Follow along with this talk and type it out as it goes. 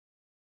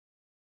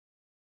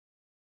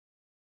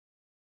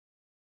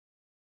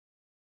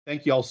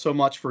Thank you all so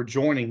much for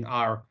joining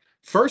our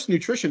first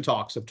nutrition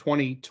talks of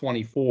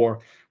 2024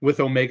 with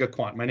Omega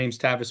Quant. My name is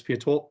Tavis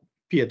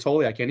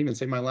Piatoli. I can't even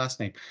say my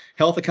last name.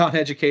 Health account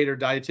educator,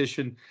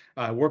 dietitian.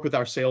 I work with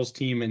our sales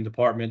team and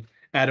department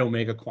at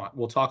Omega Quant.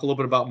 We'll talk a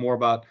little bit more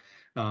about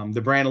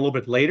the brand a little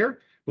bit later.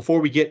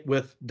 Before we get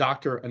with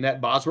Dr. Annette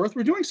Bosworth,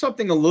 we're doing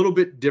something a little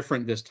bit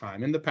different this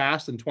time. In the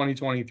past, in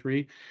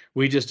 2023,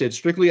 we just did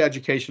strictly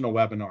educational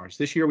webinars.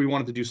 This year, we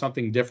wanted to do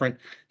something different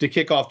to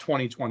kick off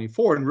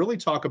 2024 and really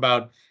talk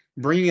about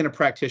bringing in a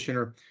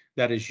practitioner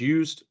that has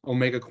used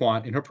Omega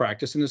Quant in her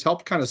practice and has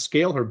helped kind of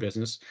scale her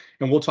business.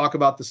 And we'll talk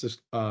about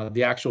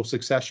the actual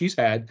success she's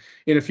had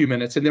in a few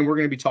minutes. And then we're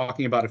going to be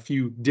talking about a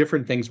few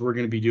different things we're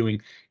going to be doing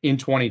in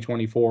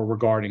 2024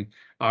 regarding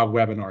our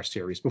webinar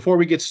series. Before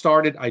we get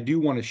started, I do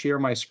want to share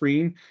my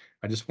screen.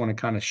 I just want to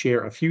kind of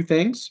share a few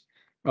things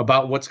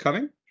about what's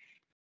coming.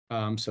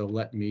 So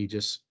let me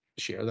just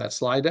share that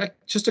slide deck.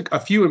 Just a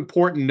few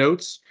important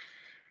notes.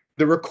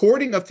 The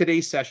recording of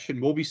today's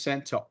session will be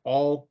sent to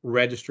all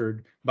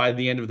registered by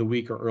the end of the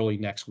week or early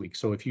next week.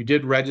 So if you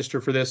did register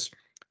for this,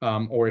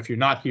 or if you're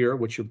not here,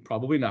 which you're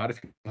probably not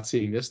if you're not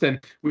seeing this, then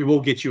we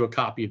will get you a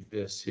copy of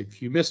this.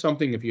 If you miss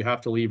something, if you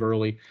have to leave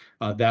early,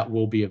 that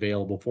will be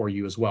available for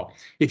you as well.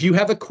 If you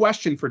have a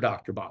question for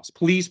Dr. Boss,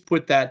 please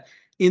put that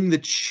in the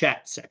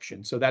chat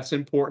section. So that's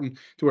important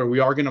to where we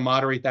are going to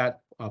moderate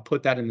that.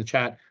 Put that in the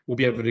chat. We'll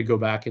be able to go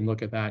back and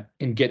look at that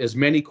and get as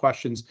many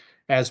questions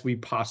as we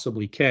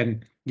possibly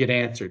can get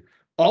answered.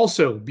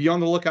 Also, be on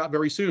the lookout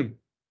very soon.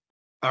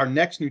 Our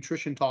next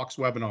Nutrition Talks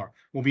webinar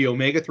will be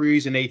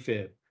omega-3s and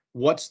AFib.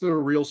 What's the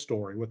real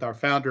story with our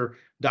founder,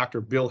 Dr.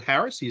 Bill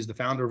Harris. He's the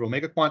founder of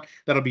Omega Quant.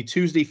 That'll be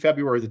Tuesday,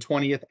 February the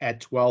 20th at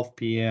 12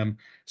 p.m.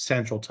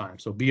 Central Time.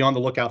 So be on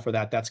the lookout for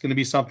that. That's going to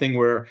be something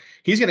where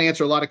he's going to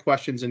answer a lot of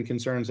questions and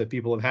concerns that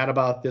people have had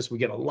about this. We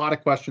get a lot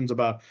of questions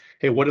about,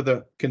 hey, what are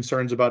the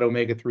concerns about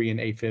omega-3 and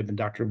AFib? And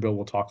Dr. Bill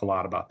will talk a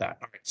lot about that.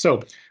 All right,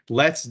 so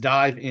let's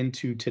dive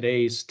into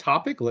today's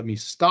topic. Let me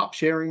stop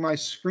sharing my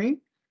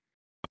screen.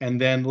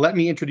 And then let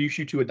me introduce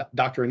you to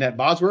Dr. Annette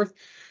Bosworth.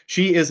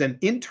 She is an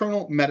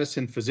internal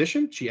medicine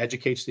physician. She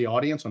educates the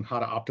audience on how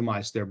to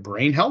optimize their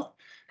brain health.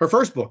 Her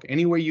first book,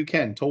 Any Way You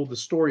Can, told the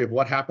story of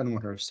what happened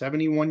when her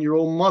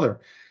 71-year-old mother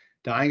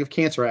dying of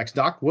cancer asked,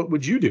 Doc, what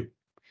would you do?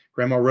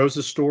 Grandma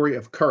Rose's story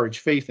of courage,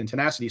 faith, and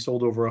tenacity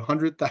sold over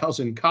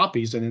 100,000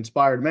 copies and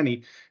inspired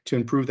many to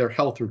improve their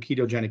health through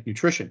ketogenic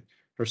nutrition.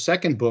 Her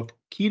second book,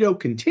 Keto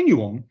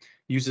Continuum,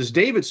 uses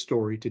David's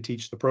story to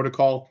teach the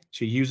protocol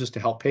she uses to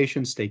help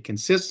patients stay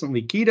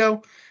consistently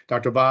keto.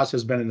 Dr. Boz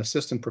has been an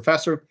assistant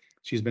professor.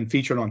 She's been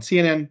featured on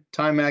CNN,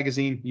 Time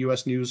Magazine,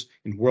 U.S. News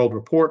and World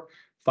Report,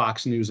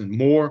 Fox News, and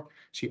more.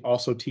 She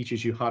also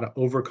teaches you how to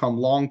overcome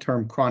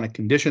long-term chronic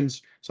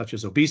conditions such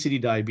as obesity,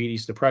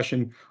 diabetes,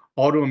 depression,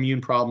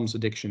 autoimmune problems,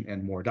 addiction,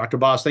 and more. Dr.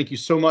 Boz, thank you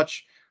so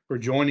much for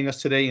joining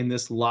us today in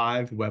this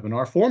live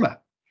webinar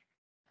format.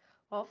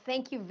 Well,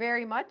 thank you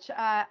very much.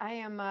 I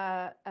am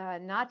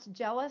not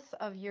jealous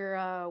of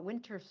your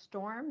winter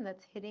storm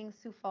that's hitting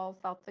Sioux Falls,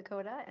 South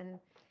Dakota,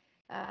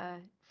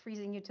 and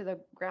freezing you to the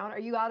ground. Are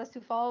you out of Sioux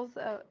Falls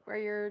where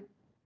you're?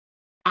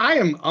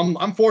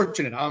 I'm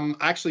fortunate. I'm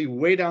actually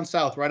way down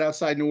south, right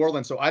outside New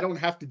Orleans, so I don't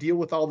have to deal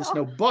with all the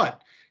snow.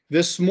 But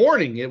this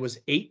morning it was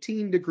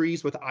 18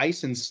 degrees with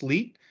ice and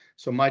sleet.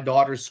 So my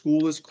daughter's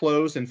school is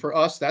closed, and for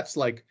us, that's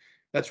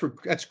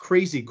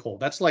crazy cold.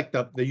 That's like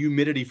the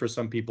humidity for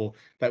some people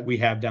that we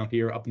have down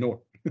here up north.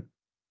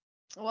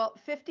 Well,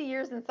 50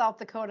 years in South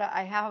Dakota,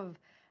 I have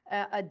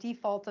a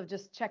default of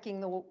just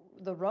checking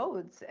the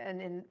roads.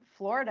 And in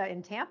Florida,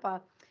 in Tampa,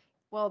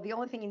 well, the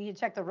only thing you need to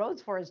check the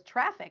roads for is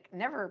traffic,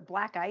 never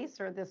black ice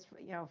or this,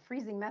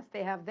 freezing mess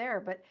they have there.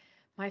 But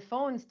my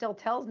phone still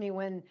tells me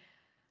when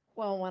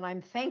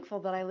I'm thankful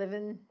that I live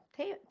in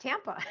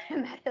Tampa,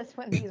 and that is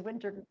when these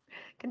winter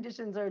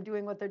conditions are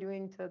doing what they're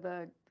doing to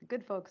the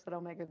good folks at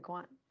Omega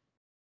Quant.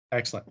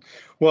 Excellent.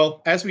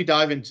 Well, as we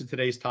dive into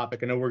today's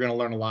topic, I know we're going to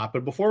learn a lot,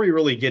 but before we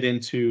really get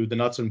into the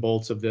nuts and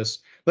bolts of this,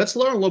 let's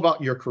learn a little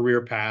about your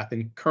career path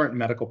and current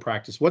medical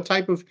practice. What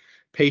type of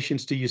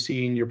patients do you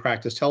see in your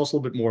practice? Tell us a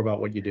little bit more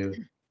about what you do.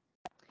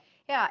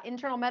 Yeah,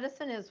 internal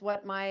medicine is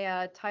what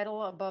my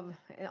title above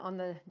on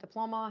the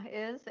diploma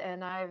is,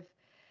 and I've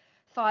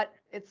thought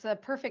it's a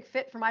perfect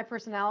fit for my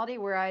personality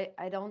where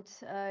I don't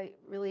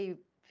really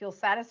feel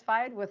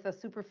satisfied with a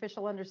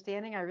superficial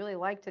understanding. I really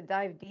like to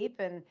dive deep,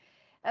 and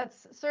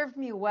that's served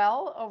me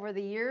well over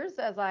the years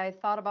as I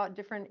thought about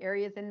different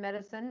areas in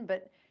medicine,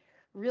 but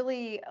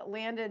really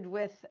landed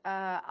with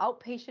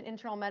outpatient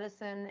internal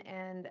medicine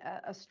and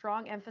a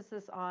strong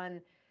emphasis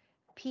on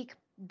peak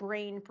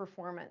brain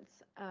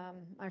performance.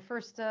 My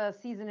first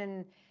season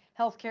in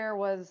healthcare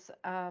was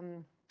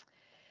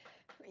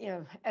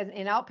as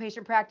in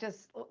outpatient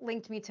practice,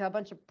 linked me to a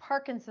bunch of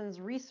Parkinson's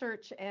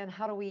research and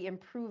how do we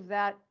improve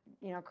that,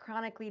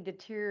 chronically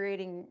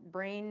deteriorating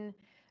brain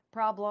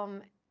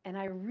problem. And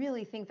I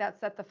really think that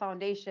set the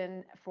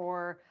foundation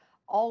for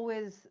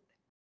always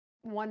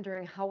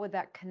wondering how would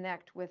that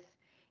connect with,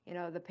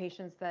 the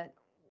patients that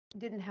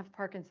didn't have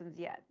Parkinson's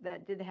yet,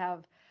 that did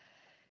have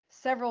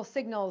several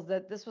signals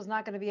that this was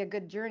not going to be a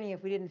good journey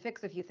if we didn't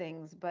fix a few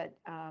things. But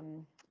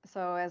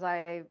so as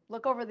I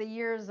look over the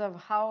years of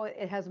how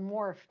it has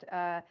morphed,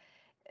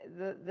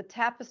 the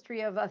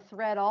tapestry of a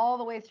thread all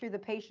the way through the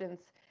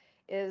patients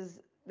is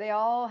they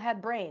all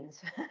had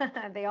brains.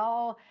 They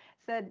all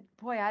said,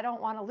 "Boy, I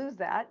don't want to lose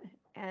that."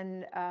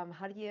 And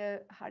how do you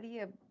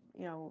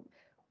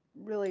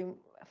really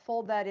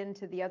fold that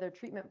into the other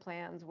treatment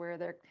plans where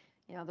they're,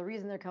 the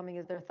reason they're coming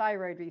is their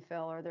thyroid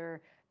refill or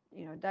their,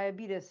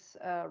 diabetes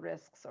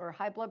risks or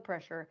high blood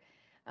pressure.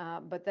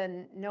 But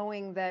then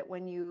knowing that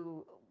when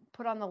you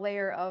put on the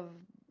layer of,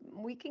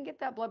 we can get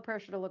that blood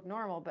pressure to look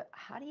normal, but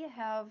how do you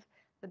have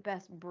the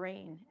best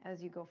brain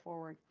as you go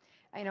forward?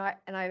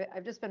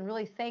 I've just been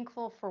really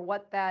thankful for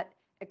what that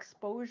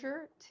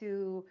exposure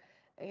to,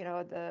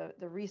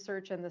 the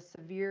research and the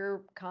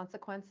severe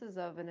consequences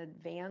of an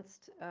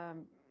advanced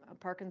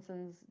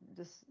Parkinson's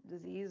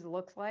disease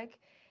looks like,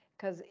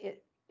 because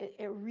it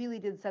really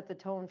did set the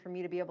tone for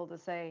me to be able to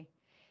say,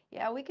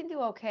 yeah, we can do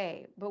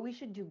okay, but we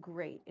should do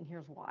great, and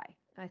here's why.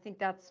 And I think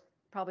that's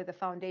probably the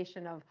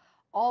foundation of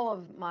all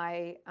of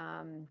my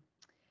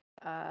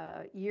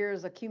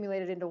years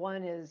accumulated into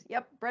one is,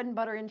 yep, bread and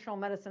butter internal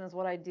medicine is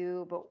what I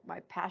do, but my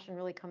passion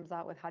really comes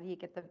out with how do you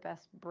get the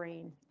best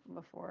brain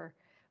before,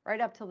 right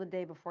up till the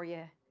day before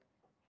you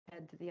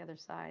head to the other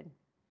side.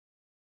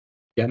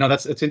 Yeah, no,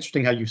 it's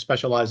interesting how you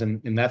specialize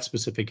in that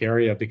specific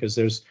area, because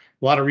there's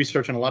a lot of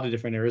research in a lot of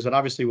different areas. And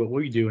obviously what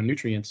we do in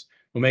nutrients,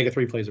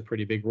 omega-3 plays a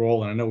pretty big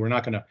role. And I know we're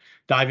not going to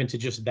dive into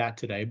just that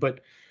today, but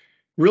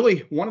really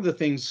one of the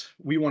things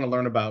we want to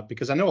learn about,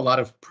 because I know a lot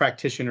of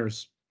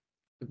practitioners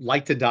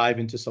like to dive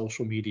into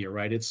social media,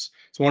 right? It's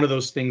one of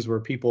those things where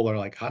people are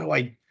like, how do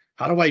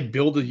I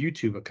build a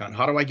YouTube account?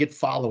 How do I get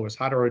followers?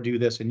 How do I do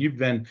this? And you've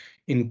been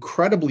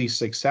incredibly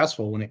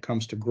successful when it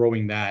comes to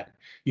growing that.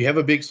 You have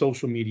a big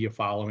social media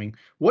following.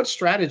 What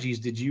strategies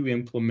did you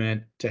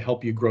implement to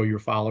help you grow your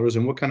followers,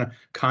 and what kind of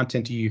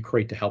content do you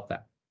create to help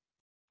that?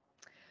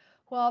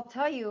 Well, I'll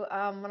tell you,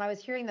 when I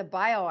was hearing the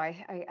bio,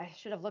 I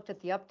should have looked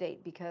at the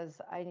update because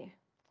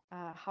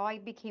how I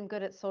became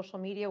good at social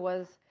media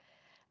was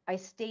I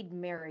stayed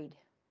married.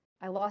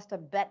 I lost a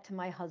bet to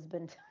my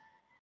husband.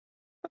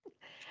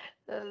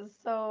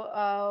 So,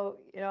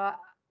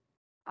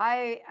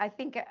 I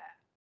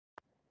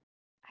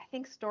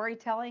think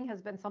storytelling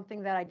has been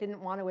something that I didn't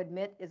want to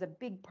admit is a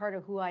big part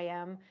of who I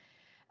am.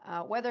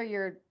 Whether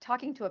you're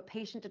talking to a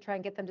patient to try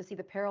and get them to see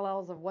the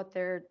parallels of what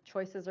their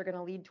choices are going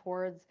to lead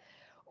towards,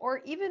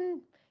 or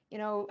even,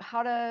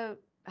 how to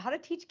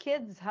teach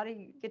kids, how to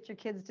get your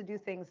kids to do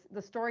things.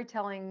 The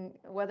storytelling,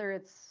 whether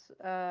it's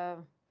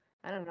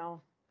I don't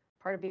know,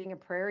 part of being a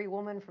prairie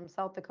woman from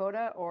South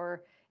Dakota,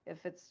 or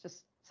if it's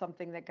just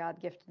something that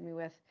God gifted me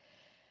with,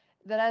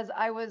 that as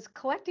I was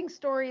collecting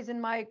stories in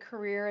my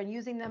career and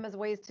using them as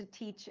ways to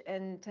teach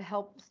and to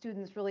help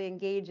students really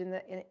engage in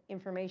the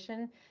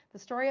information, the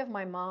story of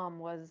my mom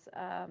was,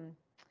 well,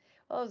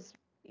 it was,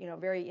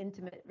 very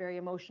intimate, very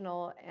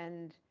emotional,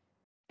 and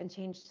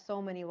changed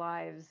so many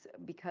lives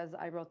because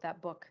I wrote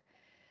that book.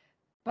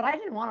 But I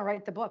didn't want to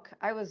write the book.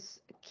 I was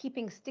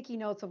keeping sticky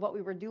notes of what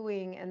we were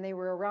doing, and they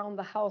were around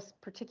the house,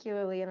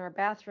 particularly in our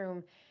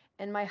bathroom.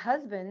 And my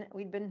husband,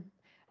 we'd been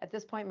at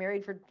this point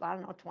married for, I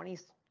don't know,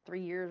 23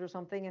 years or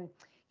something. And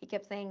he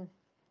kept saying,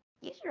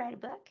 "You should write a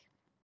book.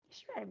 You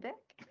should write a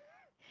book."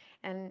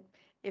 And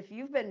if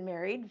you've been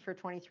married for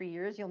 23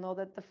 years, you'll know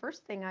that the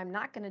first thing I'm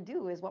not going to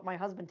do is what my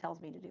husband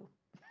tells me to do.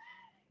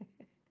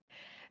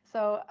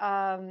 So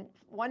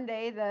one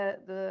day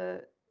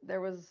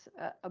there was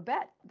a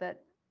bet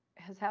that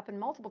has happened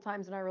multiple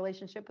times in our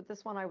relationship, but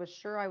this one I was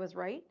sure I was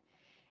right.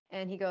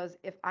 And he goes,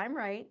 "If I'm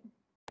right,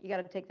 you got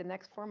to take the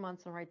next 4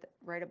 months and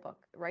write a book,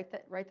 write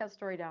that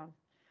story down.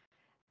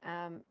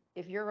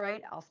 If you're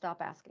right, I'll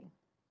stop asking."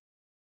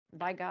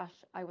 By gosh,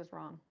 I was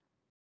wrong.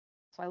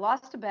 So I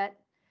lost a bet,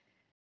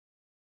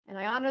 and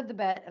I honored the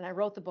bet, and I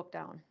wrote the book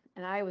down.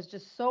 And I was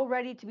just so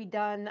ready to be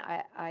done.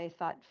 I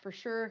thought for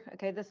sure,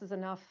 okay, this is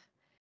enough.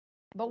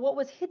 But what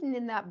was hidden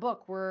in that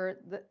book were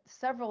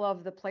several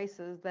of the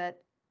places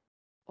that,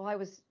 well, I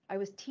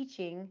was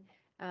teaching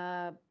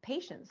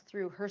patients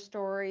through her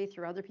story,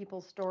 through other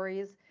people's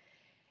stories.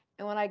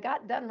 And when I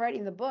got done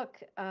writing the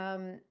book,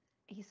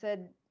 he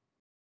said,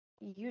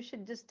 "You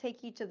should just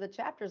take each of the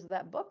chapters of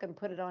that book and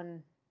put it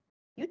on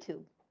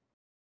YouTube."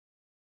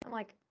 I'm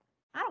like,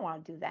 "I don't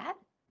want to do that."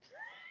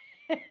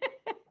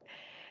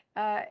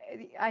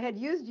 I had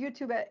used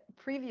YouTube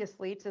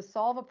previously to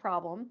solve a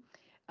problem.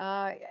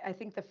 I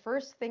think the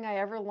first thing I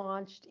ever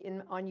launched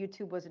on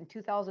YouTube was in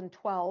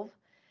 2012,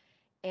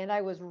 and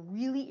I was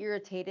really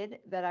irritated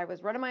that I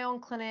was running my own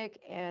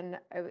clinic and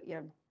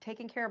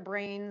taking care of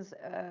brains,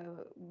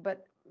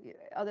 but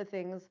other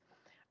things,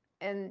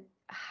 and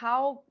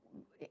how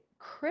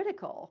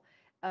critical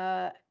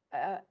a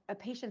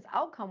patient's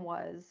outcome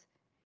was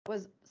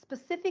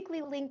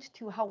specifically linked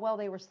to how well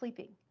they were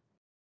sleeping.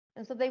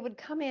 And so they would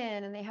come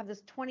in and they have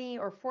this 20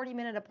 or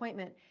 40-minute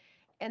appointment,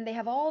 and they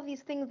have all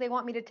these things they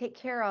want me to take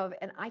care of,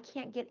 and I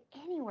can't get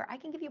anywhere. I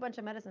can give you a bunch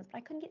of medicines, but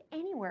I couldn't get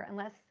anywhere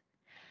unless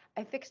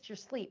I fixed your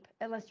sleep,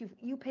 unless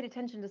you paid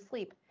attention to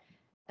sleep.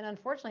 And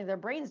unfortunately, their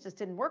brains just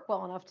didn't work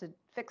well enough to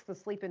fix the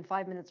sleep in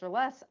 5 minutes or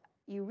less.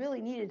 You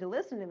really needed to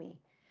listen to me.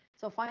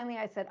 So finally,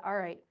 I said, all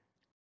right,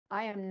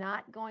 I am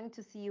not going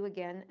to see you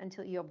again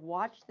until you have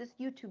watched this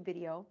YouTube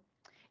video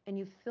and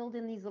you've filled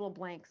in these little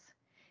blanks.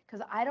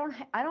 Because I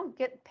don't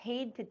get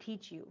paid to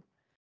teach you,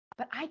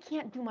 but I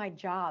can't do my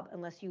job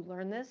unless you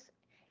learn this.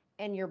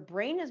 And your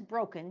brain is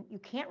broken. You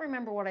can't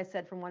remember what I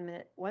said from 1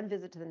 minute, one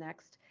visit to the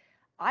next.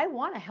 I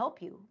want to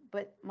help you,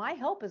 but my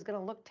help is going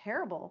to look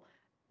terrible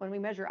when we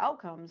measure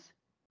outcomes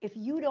if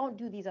you don't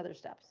do these other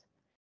steps.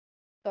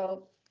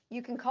 So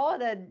you can call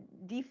it a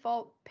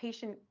default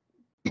patient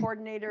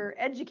coordinator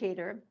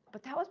educator,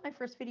 but that was my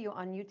first video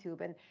on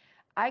YouTube. And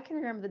I can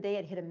remember the day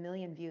it hit 1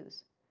 million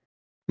views.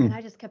 And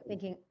I just kept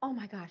thinking, oh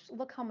my gosh,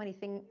 look how many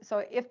things.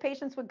 So if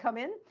patients would come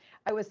in,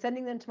 I was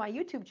sending them to my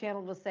YouTube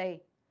channel to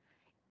say,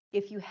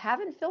 if you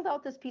haven't filled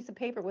out this piece of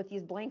paper with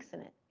these blanks in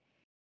it,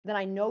 then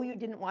I know you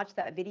didn't watch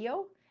that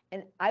video,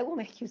 and I will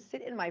make you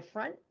sit in my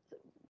front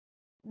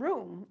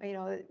room,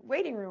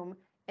 waiting room,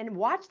 and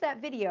watch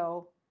that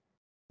video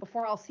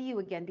before I'll see you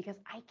again, because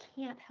I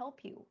can't help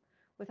you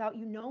without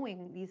you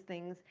knowing these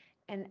things.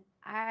 And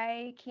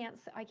I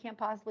can't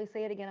possibly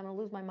say it again. I'm going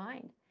to lose my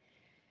mind.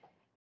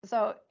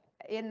 So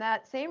in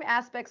that same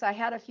aspects, I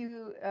had a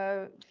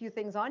few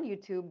things on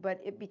YouTube,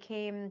 but it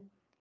became,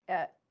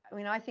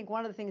 I think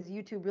one of the things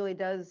YouTube really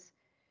does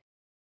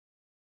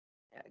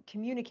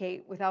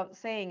communicate without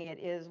saying it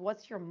is,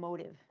 what's your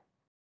motive?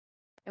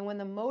 And when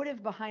the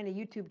motive behind a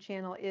YouTube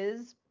channel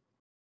is,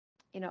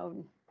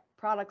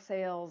 product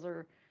sales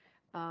or,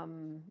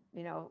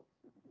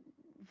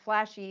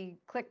 flashy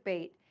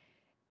clickbait,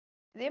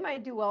 they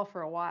might do well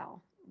for a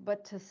while.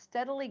 But to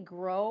steadily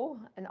grow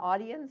an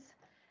audience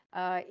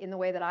in the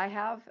way that I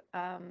have,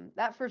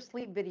 that first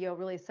sleep video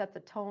really set the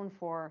tone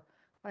for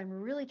what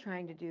I'm really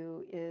trying to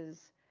do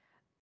is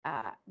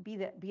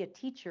be a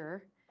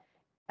teacher,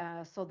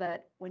 so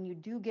that when you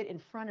do get in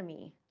front of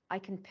me, I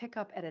can pick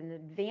up at an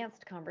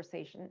advanced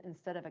conversation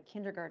instead of a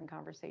kindergarten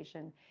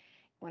conversation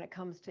when it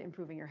comes to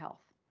improving your health.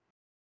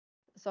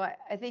 So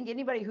I think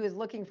anybody who is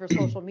looking for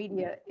social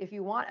media, if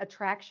you want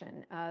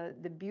attraction,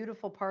 the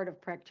beautiful part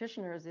of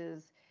practitioners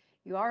is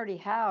you already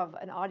have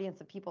an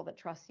audience of people that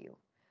trust you.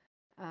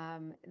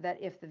 That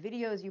if the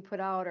videos you put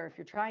out, or if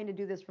you're trying to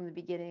do this from the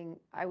beginning,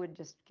 I would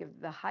just give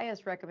the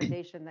highest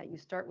recommendation that you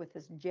start with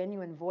this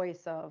genuine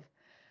voice of,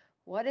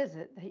 what is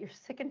it that you're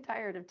sick and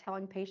tired of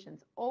telling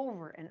patients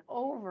over and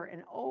over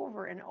and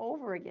over and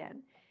over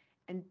again,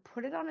 and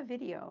put it on a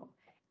video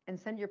and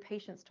send your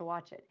patients to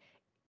watch it.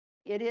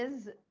 It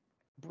is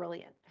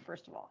brilliant.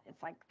 First of all,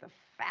 it's like the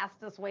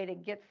fastest way to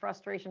get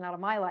frustration out of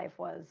my life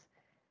was,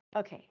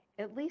 okay,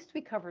 at least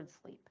we covered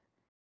sleep.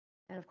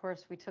 And of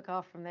course, we took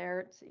off from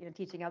there,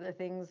 teaching other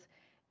things.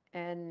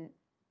 And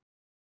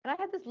I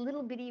had this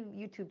little bitty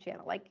YouTube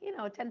channel, like,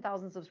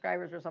 10,000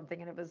 subscribers or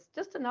something. And it was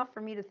just enough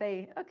for me to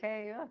say,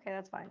 okay,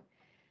 that's fine.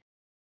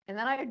 And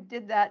then I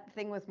did that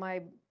thing with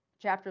my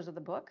chapters of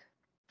the book.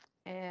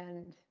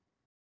 And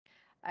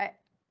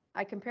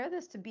I compare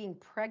this to being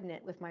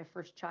pregnant with my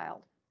first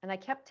child. And I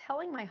kept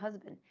telling my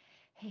husband,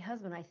 hey,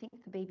 husband, I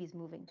think the baby's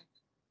moving.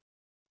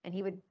 And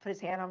he would put his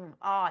hand on,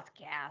 oh, it's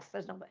gas.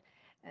 There's no,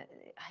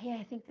 hey,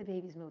 I think the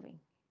baby's moving.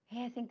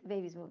 Hey, I think the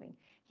baby's moving.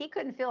 He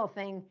couldn't feel a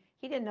thing.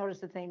 He didn't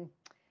notice a thing.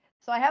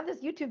 So I have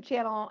this YouTube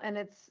channel, and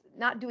it's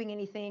not doing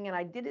anything. And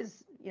I did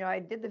I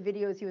did the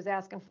videos he was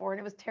asking for, and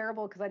it was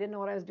terrible because I didn't know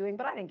what I was doing,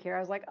 but I didn't care. I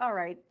was like, all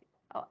right,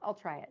 I'll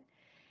try it.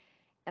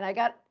 And I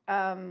got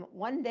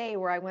one day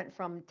where I went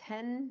from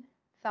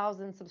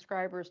 10,000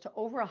 subscribers to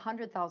over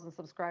 100,000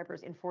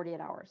 subscribers in 48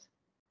 hours.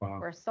 Wow.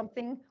 Where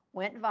something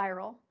went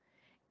viral,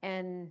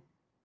 and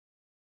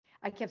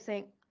I kept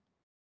saying,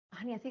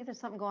 honey, I think there's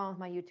something going on with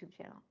my YouTube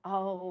channel.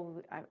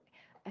 Oh,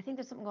 I think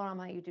there's something going on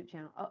with my YouTube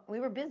channel. Oh,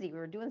 we were busy. We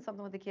were doing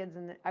something with the kids,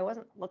 and I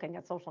wasn't looking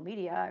at social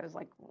media. I was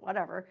like,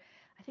 whatever.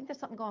 I think there's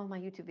something going on with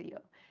my YouTube video.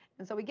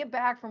 And so we get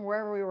back from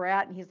wherever we were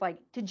at, and he's like,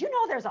 did you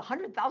know there's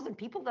 100,000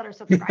 people that are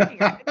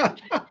subscribing? I'm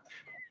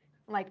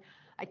like,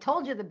 I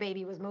told you the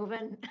baby was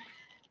moving.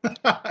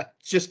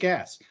 It's just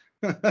gas.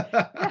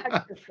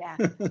 Yeah, just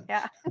gas.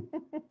 Yeah.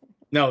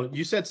 No,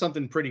 you said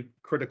something pretty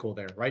critical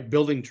there, right?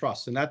 Building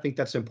trust. And I think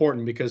that's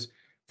important, because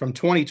from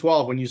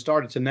 2012, when you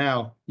started, to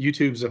now,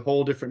 YouTube's a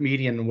whole different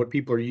medium, and what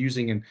people are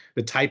using, and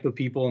the type of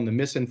people, and the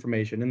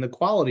misinformation, and the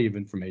quality of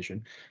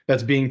information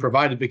that's being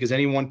provided, because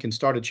anyone can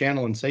start a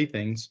channel and say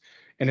things.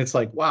 And it's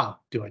like, wow,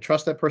 do I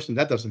trust that person?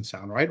 That doesn't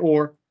sound right.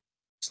 Or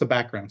it's the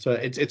background. So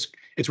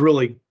it's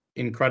really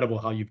incredible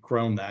how you've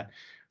grown that,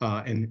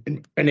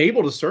 and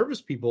able to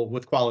service people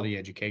with quality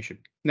education.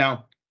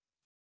 Now,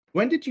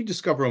 when did you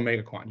discover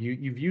OmegaQuant?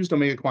 You've used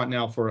OmegaQuant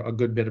now for a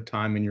good bit of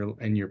time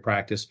in your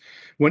practice.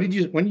 When did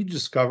you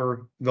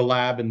discover the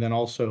lab, and then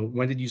also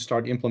when did you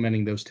start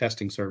implementing those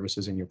testing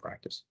services in your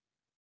practice?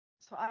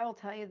 So I will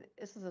tell you,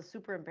 this is a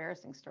super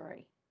embarrassing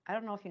story. I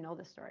don't know if you know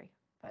this story,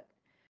 but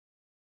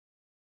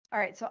all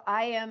right. So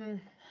I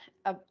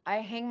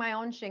hang my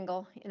own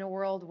shingle in a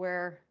world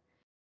where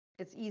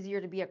it's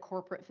easier to be a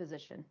corporate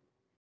physician.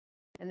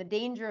 And the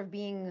danger of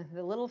being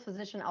the little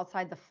physician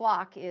outside the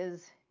flock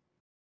is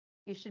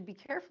you should be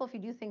careful if you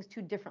do things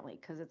too differently,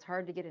 because it's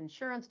hard to get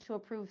insurance to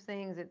approve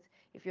things. It's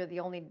if you're the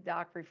only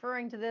doc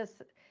referring to this.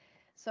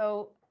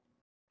 So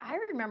I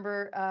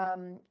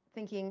remember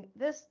thinking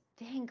this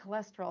dang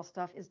cholesterol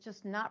stuff is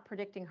just not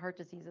predicting heart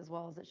disease as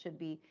well as it should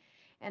be.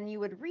 And you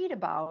would read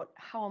about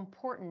how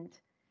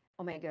important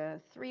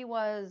omega-3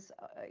 was,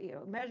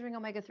 measuring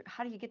omega-3.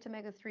 How do you get to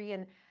omega-3?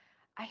 And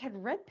I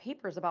had read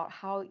papers about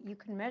how you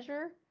can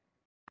measure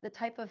the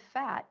type of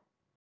fat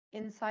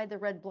inside the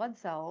red blood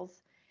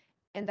cells,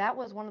 and that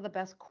was one of the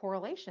best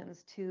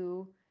correlations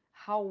to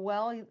how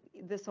well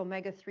this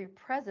omega-3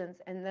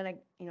 presence, and then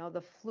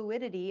the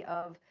fluidity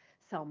of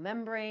cell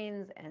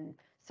membranes and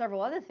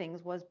several other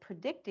things was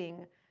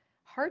predicting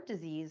heart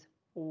disease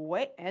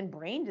and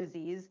brain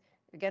disease,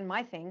 again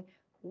my thing,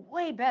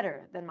 way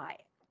better than my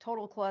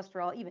total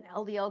cholesterol, even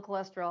LDL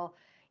cholesterol,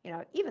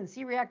 even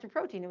C-reactive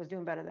protein it was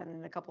doing better than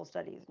in a couple of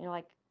studies. And you're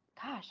like,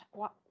 gosh,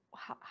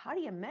 how do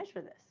you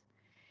measure this?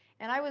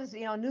 And I was,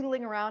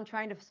 noodling around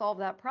trying to solve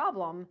that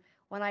problem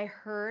when I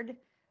heard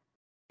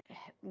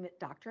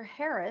Dr.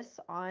 Harris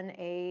on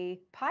a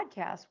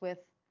podcast with,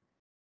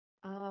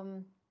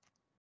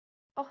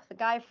 the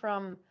guy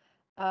from,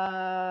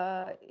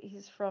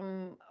 he's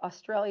from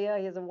Australia.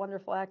 He has a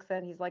wonderful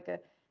accent. He's like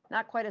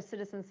not quite a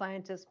citizen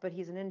scientist, but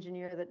he's an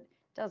engineer that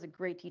does a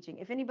great teaching.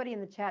 If anybody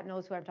in the chat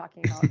knows who I'm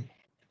talking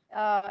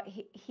about,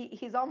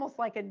 he's almost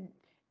like an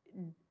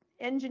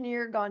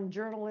engineer gone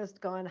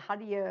journalist gone, how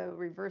do you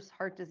reverse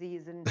heart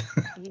disease? And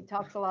he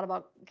talks a lot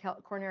about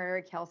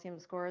coronary calcium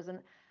scores. And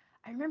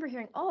I remember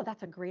hearing, oh,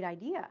 that's a great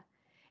idea.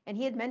 And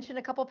he had mentioned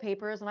a couple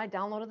papers, and I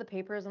downloaded the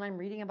papers, and I'm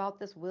reading about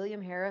this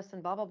William Harris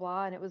and blah, blah,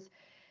 blah.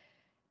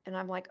 And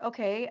I'm like,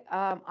 okay,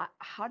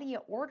 how do you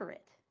order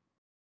it?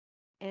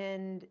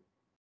 And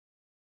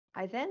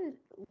I then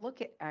look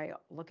it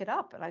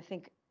up, and I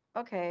think,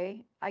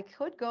 okay, I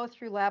could go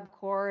through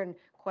LabCorp and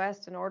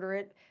Quest and order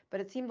it, but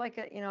it seemed like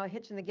a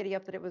hitch in the giddy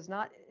up that it was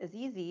not as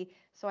easy.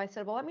 So I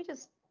said, well, let me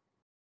just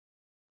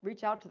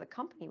reach out to the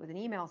company with an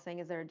email saying,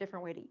 is there a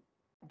different way to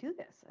do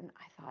this? And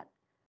I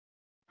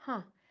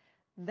thought,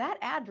 that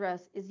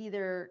address is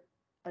either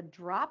a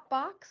drop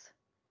box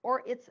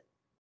or it's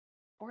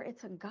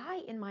a guy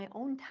in my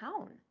own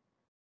town.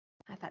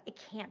 I thought,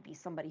 it can't be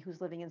somebody who's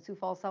living in Sioux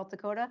Falls, South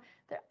Dakota.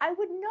 I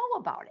would know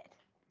about it.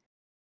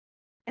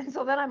 And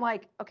so then I'm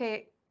like,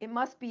 okay, it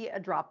must be a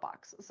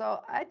Dropbox. So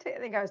I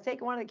think I was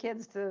taking one of the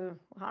kids to,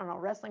 I don't know,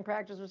 wrestling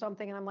practice or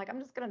something. And I'm like, I'm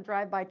just going to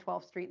drive by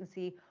 12th Street and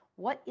see,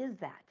 what is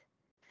that?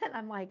 And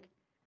I'm like,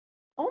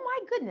 oh my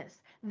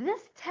goodness,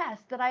 this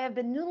test that I have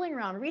been noodling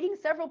around, reading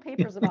several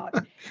papers about,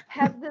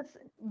 has this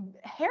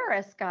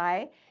Harris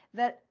guy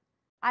that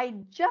I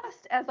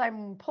just, as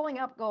I'm pulling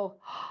up, go,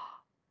 oh,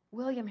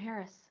 William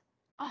Harris.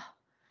 Oh,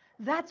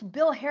 that's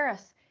Bill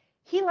Harris.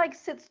 He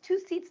sits 2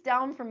 seats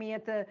down from me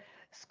at the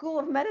School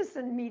of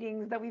Medicine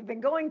meetings that we've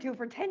been going to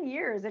for 10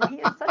 years. And he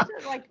is such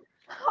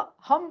a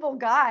humble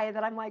guy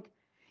that I'm like,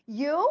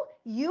 you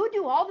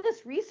do all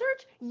this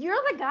research?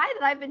 You're the guy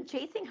that I've been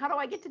chasing. How do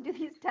I get to do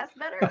these tests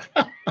better?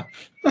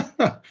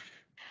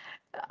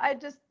 I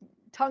just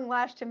tongue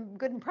lashed him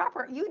good and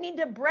proper. You need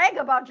to brag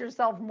about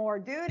yourself more,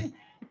 dude.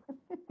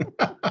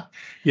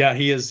 Yeah,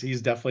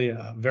 he's definitely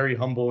a very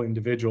humble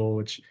individual,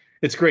 which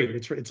it's great.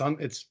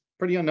 It's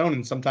pretty unknown,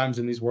 and sometimes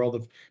in these world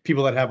of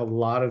people that have a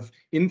lot of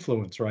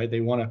influence, right?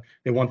 They want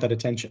that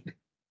attention.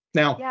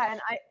 Now, yeah, and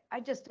I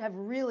just have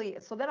really,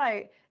 so then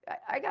I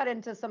got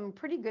into some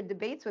pretty good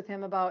debates with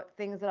him about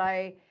things that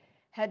I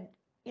had,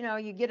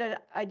 you get an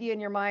idea in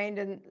your mind,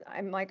 and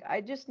I'm like,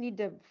 I just need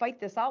to fight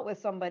this out with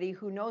somebody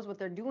who knows what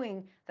they're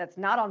doing that's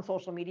not on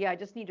social media. I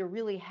just need to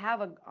really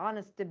have an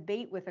honest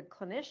debate with a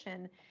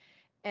clinician.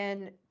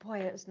 And boy,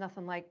 it's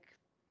nothing like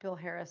Bill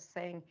Harris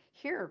saying,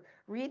 here,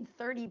 read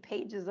 30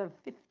 pages of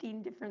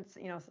 15 different,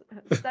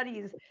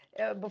 studies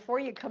before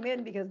you come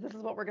in, because this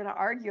is what we're going to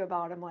argue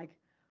about. I'm like,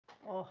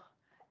 oh,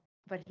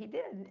 but he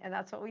did, and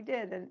that's what we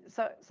did. And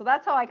so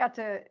that's how I got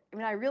to,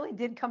 I really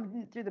did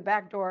come through the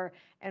back door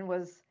and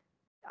was,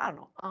 I don't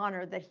know,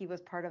 honored that he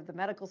was part of the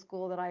medical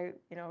school that I,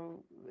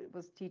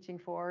 was teaching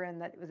for, and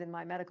that it was in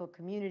my medical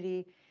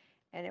community.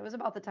 And it was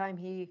about the time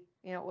he,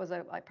 it was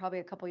probably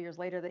a couple years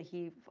later that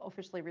he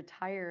officially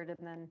retired,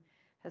 and then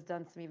has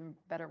done some even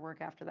better work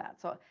after that.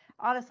 So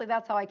honestly,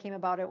 that's how I came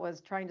about it,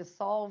 was trying to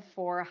solve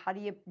for how do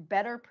you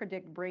better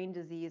predict brain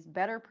disease,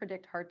 better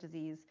predict heart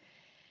disease.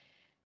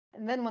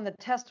 And then when the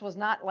test was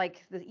not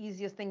like the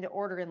easiest thing to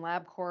order in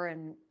LabCorp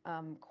and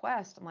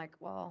Quest, I'm like,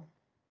 well,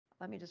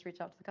 let me just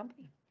reach out to the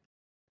company.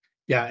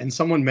 Yeah, and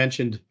someone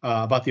mentioned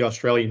about the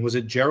Australian. Was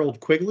it Gerald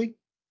Quigley?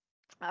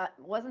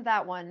 Wasn't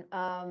that one?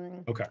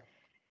 Okay.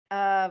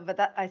 But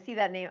that I see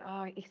that name.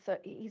 Oh,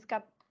 he's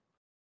got.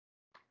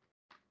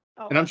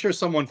 Oh. And I'm sure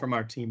someone from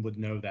our team would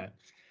know that.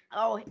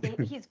 Oh,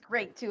 he's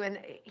great too, and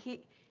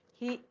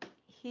he's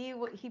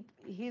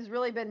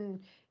really been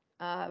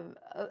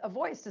a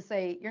voice to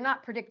say you're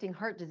not predicting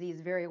heart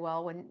disease very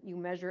well when you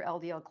measure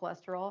LDL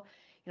cholesterol.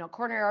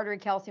 Coronary artery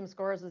calcium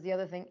scores is the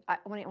other thing.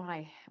 When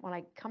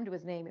I come to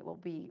his name, it will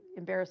be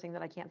embarrassing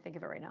that I can't think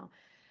of it right now.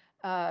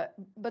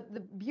 But the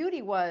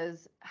beauty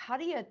was, how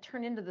do you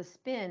turn into the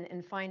spin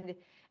and find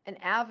an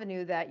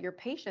avenue that your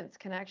patients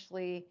can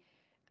actually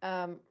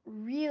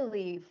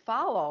really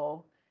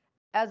follow,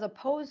 as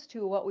opposed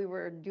to what we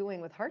were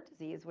doing with heart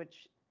disease,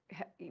 which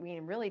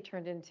really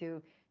turned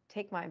into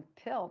take my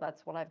pill.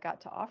 That's what I've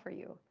got to offer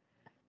you.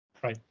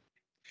 Right.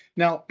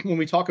 Now, when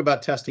we talk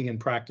about testing in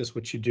practice,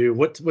 what you do,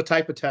 what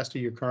type of test are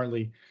you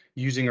currently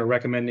using or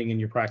recommending in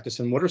your practice,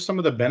 and what are some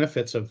of the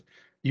benefits of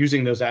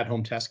using those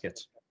at-home test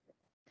kits?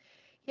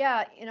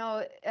 Yeah,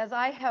 as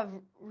I have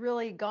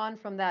really gone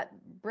from that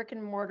brick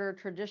and mortar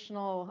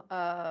traditional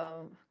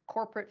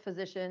corporate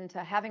physician to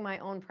having my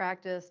own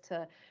practice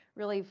to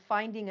really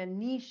finding a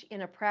niche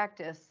in a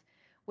practice,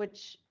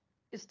 which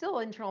is still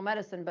internal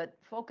medicine, but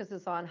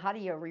focuses on how do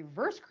you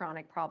reverse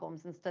chronic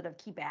problems instead of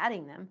keep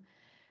adding them.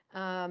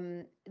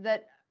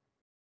 That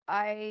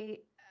I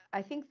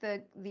think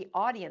the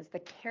audience, the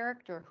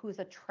character who's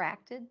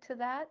attracted to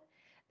that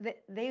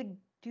they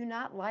do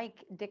not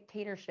like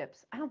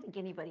dictatorships. I don't think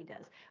anybody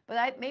does,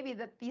 but maybe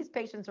that these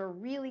patients are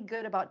really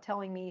good about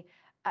telling me,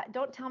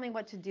 don't tell me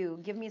what to do.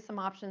 Give me some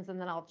options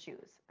and then I'll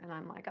choose. And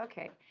I'm like,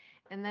 okay.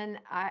 And then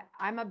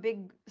I'm a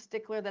big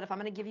stickler that if I'm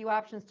going to give you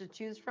options to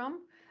choose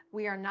from,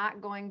 we are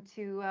not going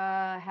to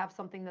have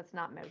something that's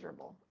not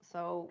measurable.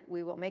 So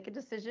we will make a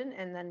decision,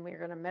 and then we're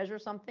going to measure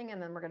something,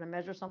 and then we're going to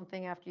measure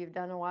something after you've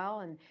done a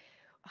while. And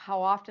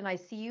how often I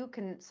see you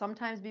can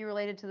sometimes be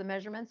related to the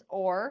measurements,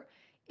 or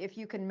if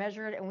you can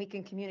measure it and we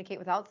can communicate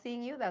without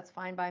seeing you, that's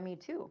fine by me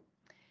too.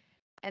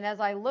 And as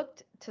I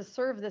looked to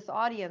serve this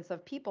audience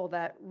of people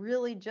that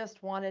really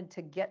just wanted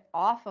to get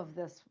off of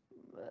this,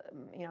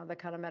 the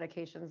kind of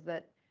medications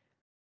that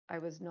I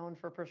was known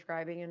for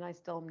prescribing, and I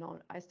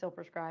still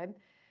prescribe,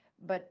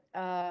 but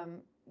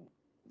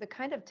the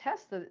kind of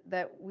tests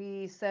that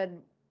we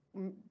said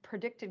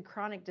predicted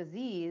chronic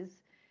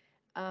disease,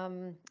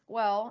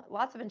 well,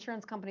 lots of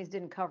insurance companies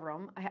didn't cover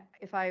them.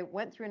 If I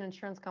went through an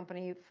insurance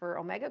company for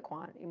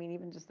OmegaQuant,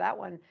 even just that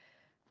one,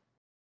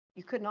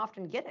 you couldn't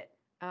often get it.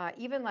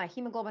 Even like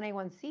hemoglobin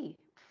A1C.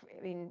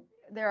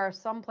 There are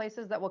some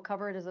places that will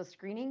cover it as a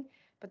screening,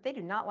 but they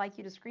do not like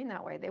you to screen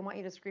that way. They want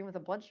you to screen with a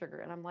blood sugar.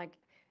 And I'm like,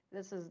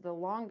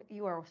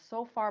 you are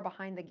so far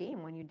behind the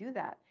game when you do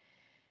that.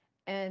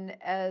 And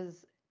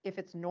as if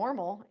it's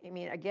normal,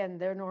 again,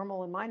 their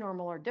normal and my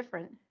normal are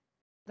different,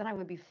 then I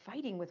would be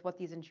fighting with what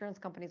these insurance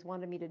companies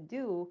wanted me to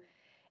do.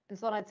 And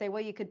so then I'd say,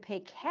 well, you could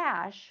pay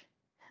cash.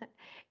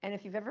 And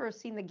if you've ever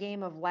seen the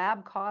game of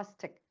lab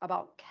costs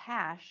about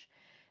cash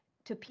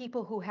to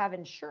people who have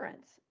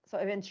insurance. So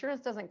if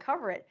insurance doesn't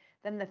cover it,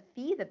 then the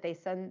fee that they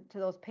send to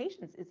those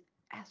patients is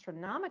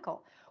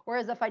astronomical.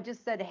 Whereas if I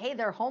just said, hey,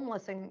 they're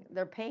homeless and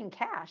they're paying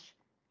cash,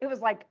 it was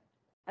like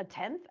a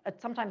tenth,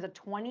 sometimes a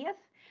 20th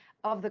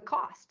of the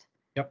cost.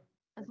 Yep.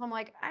 And so I'm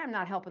like, I am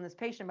not helping this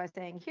patient by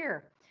saying,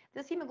 here,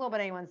 this hemoglobin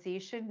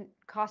A1C shouldn't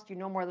cost you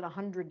no more than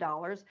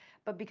 $100,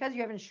 but because you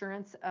have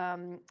insurance,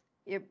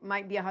 it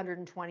might be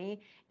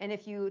 120. And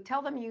if you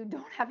tell them you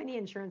don't have any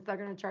insurance, they're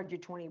going to charge you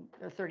 $20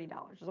 or $30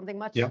 or something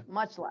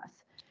much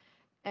less.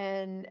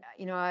 And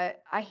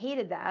I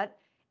hated that,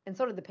 and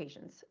so did the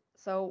patients.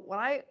 So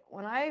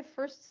when I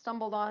first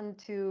stumbled on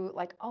to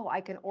like, oh,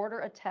 I can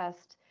order a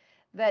test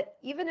that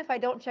even if I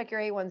don't check your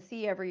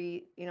A1C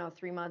every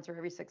 3 months or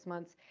every 6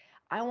 months,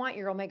 I want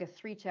your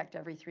omega-3 checked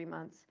every 3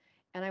 months.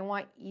 And I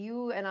want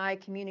you and I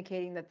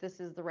communicating that this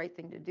is the right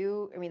thing to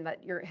do.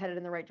 That you're headed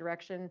in the right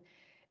direction.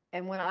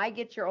 And when I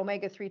get your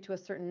omega-3 to a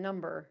certain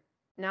number,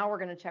 now we're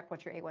going to check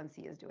what your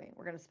A1C is doing.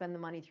 We're going to spend the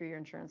money through your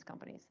insurance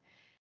companies.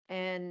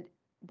 And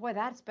boy,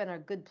 that's been a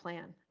good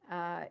plan.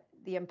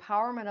 The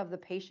empowerment of the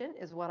patient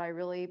is what I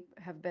really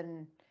have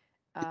been,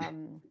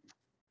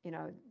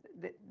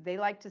 they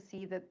like to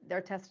see that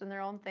they're testing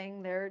their own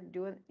thing. They're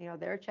doing,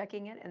 they're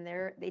checking it, and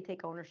they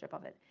take ownership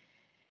of it.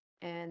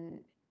 And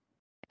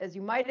as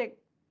you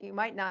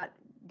might not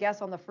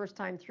guess on the first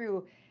time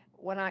through,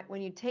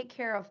 when you take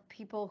care of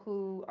people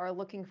who are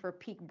looking for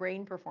peak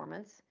brain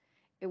performance,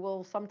 it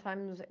will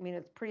sometimes,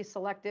 it's pretty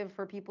selective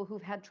for people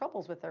who've had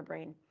troubles with their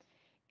brain.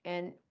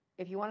 And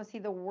if you want to see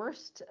the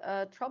worst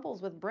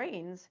troubles with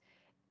brains,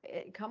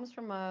 it comes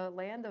from a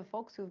land of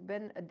folks who've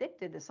been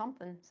addicted to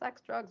something: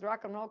 sex, drugs,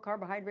 rock and roll,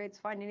 carbohydrates,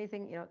 find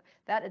anything.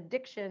 That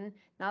addiction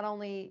not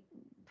only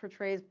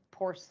portrays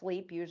poor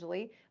sleep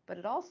usually, but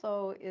it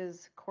also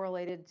is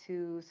correlated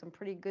to some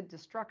pretty good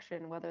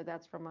destruction, whether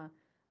that's from a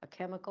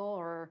chemical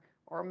or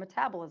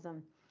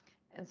metabolism.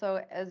 And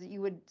so, as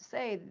you would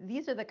say,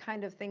 these are the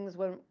kind of things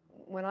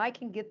when I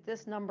can get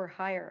this number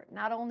higher,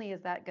 not only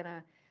is that going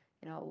to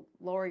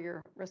lower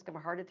your risk of a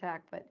heart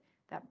attack, but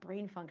that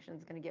brain function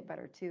is going to get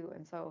better too.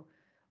 And so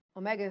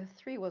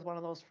omega-3 was one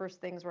of those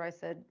first things where I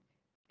said,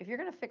 if you're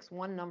going to fix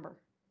one number,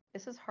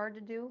 this is hard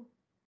to do,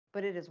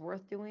 but it is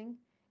worth doing.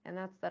 And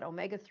that's that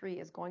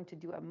omega-3 is going to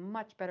do a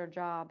much better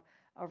job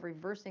of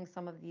reversing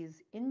some of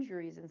these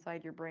injuries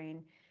inside your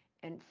brain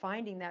and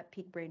finding that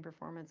peak brain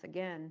performance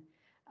again,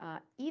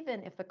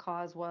 even if the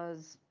cause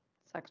was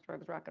sex,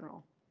 drugs, rock and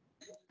roll.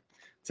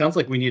 Sounds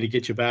like we need to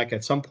get you back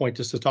at some point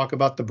just to talk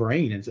about the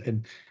brain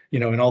and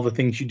and all the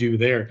things you do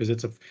there, because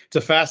it's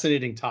a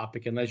fascinating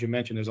topic. And as you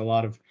mentioned, there's a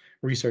lot of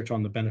research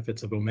on the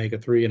benefits of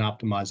omega-3 and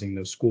optimizing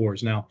those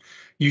scores. Now,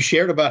 you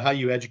shared about how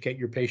you educate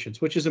your patients,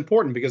 which is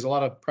important because a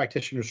lot of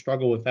practitioners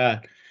struggle with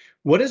that.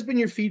 What has been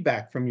your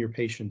feedback from your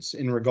patients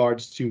in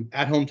regards to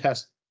at-home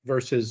test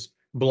versus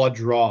blood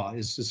draw?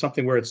 Is it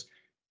something where it's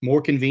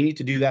more convenient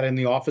to do that in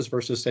the office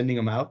versus sending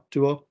them out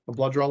to a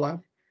blood draw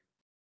lab?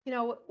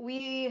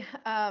 We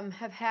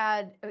have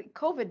had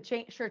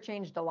COVID sure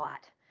changed a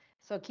lot.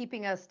 So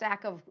keeping a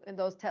stack of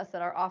those tests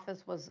at our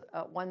office was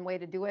one way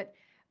to do it.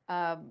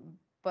 Um,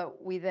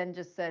 but we then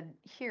just said,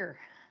 here,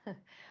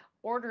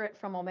 order it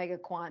from Omega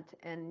Quant,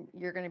 and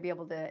you're going to be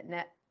able to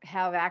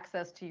have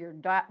access to your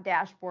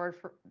dashboard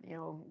for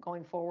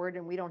going forward,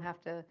 and we don't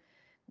have to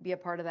be a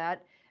part of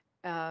that.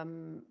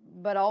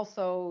 But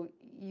also,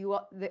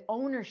 the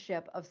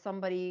ownership of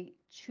somebody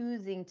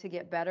choosing to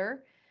get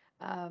better.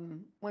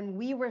 When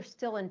we were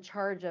still in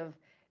charge of,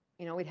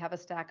 we'd have a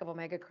stack of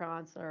Omega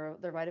Crons or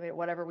their vitamin,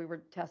 whatever we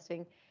were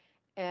testing,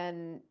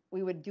 and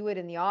we would do it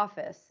in the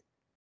office.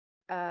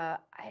 I'm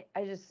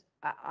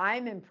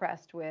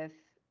impressed with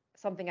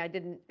something I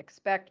didn't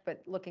expect,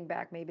 but looking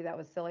back, maybe that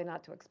was silly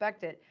not to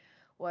expect it,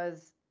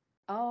 was,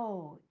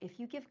 oh, if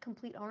you give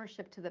complete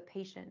ownership to the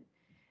patient,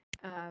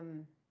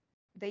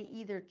 they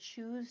either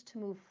choose to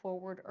move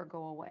forward or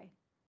go away.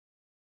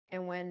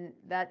 And when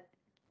that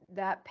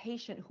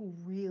patient who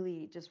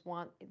really just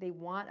want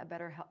a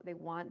better health, they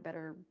want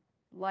better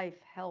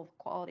life, health,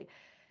 quality,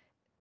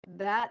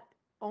 that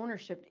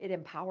ownership, it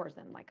empowers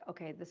them. Like,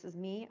 okay, this is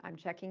me, I'm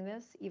checking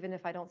this. Even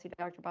if I don't see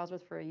Dr.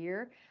 Bosworth for a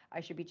year, I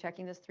should be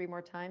checking this 3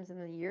 more times in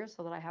the year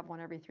so that I have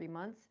one every 3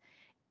 months.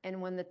 And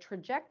when the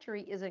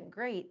trajectory isn't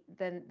great,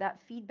 then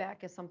that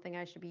feedback is something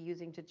I should be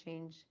using to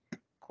change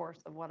course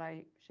of what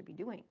I should be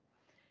doing.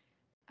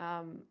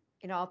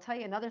 I'll tell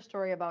you another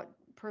story about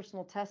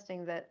personal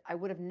testing that I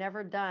would have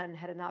never done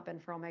had it not been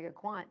for Omega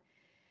Quant.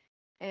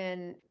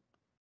 And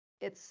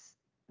it's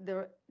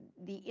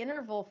the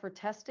interval for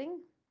testing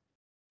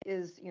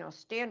is,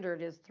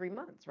 standard is 3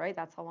 months, right?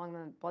 That's how long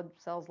the blood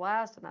cells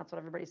last, and that's what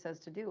everybody says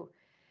to do.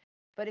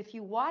 But if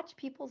you watch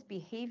people's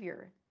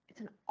behavior, it's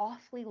an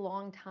awfully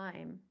long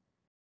time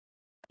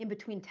in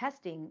between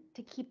testing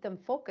to keep them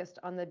focused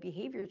on the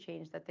behavior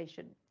change that they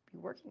should be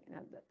working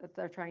that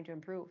they're trying to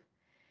improve.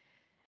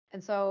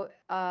 And so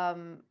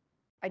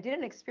I did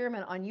an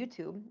experiment on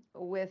YouTube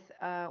with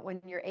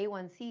when your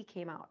A1C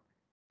came out.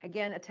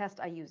 Again, a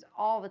test I use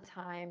all the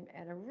time,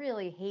 and I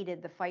really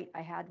hated the fight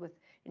I had with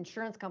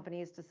insurance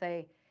companies to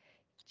say,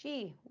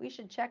 gee, we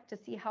should check to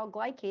see how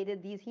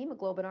glycated these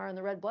hemoglobin are in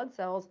the red blood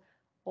cells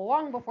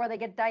long before they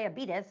get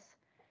diabetes.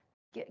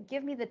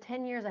 Give me the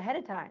 10 years ahead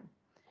of time.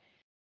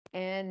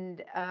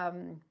 And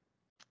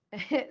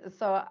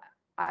so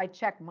I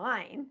checked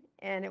mine,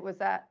 and it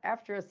was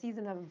after a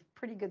season of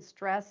pretty good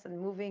stress and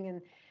moving, and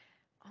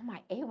oh,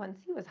 my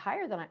A1C was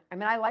higher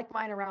than I like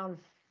mine around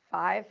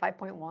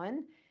 5.1,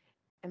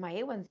 and my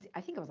A1C,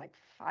 I think it was like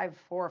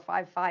 5.4,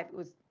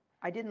 5.5.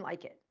 I didn't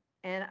like it.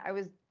 And I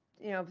was,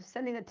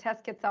 sending the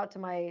test kits out to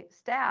my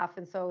staff,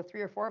 and so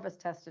 3 or 4 of us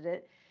tested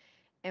it,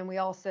 and we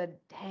all said,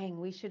 dang,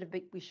 we should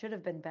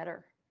have been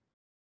better.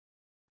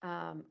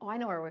 I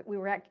know where we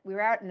were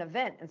at an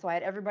event, and so I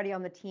had everybody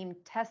on the team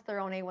test their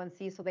own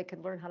A1C so they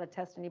could learn how to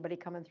test anybody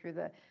coming through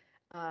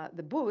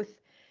the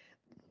booth.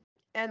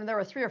 And there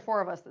were 3 or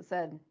 4 of us that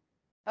said,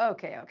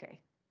 okay,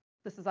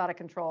 this is out of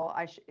control.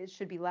 It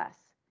should be less.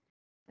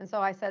 And so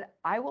I said,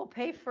 I will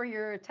pay for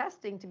your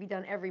testing to be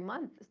done every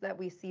month so that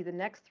we see the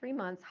next 3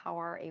 months how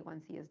our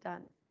A1C is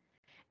done.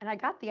 And I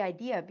got the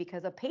idea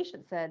because a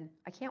patient said,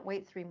 I can't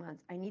wait 3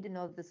 months. I need to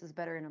know that this is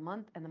better in a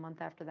month and the month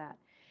after that.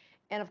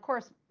 And of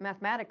course,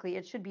 mathematically,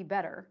 it should be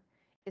better.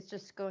 It's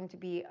just going to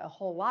be a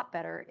whole lot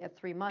better at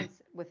 3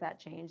 months with that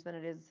change than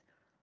it is.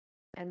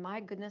 And my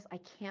goodness, I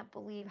can't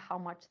believe how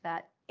much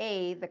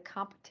the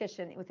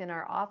competition within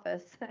our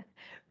office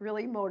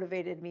really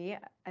motivated me.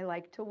 I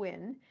like to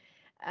win.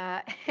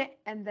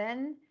 And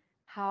then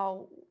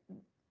how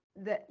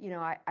that,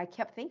 I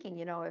kept thinking,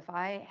 if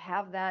I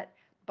have that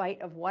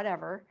bite of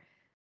whatever,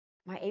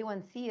 my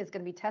A1C is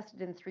going to be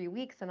tested in 3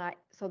 weeks.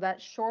 So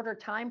that shorter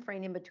time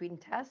frame in between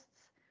tests,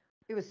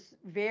 it was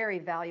very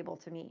valuable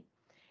to me.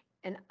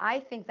 And I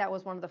think that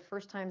was one of the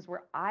first times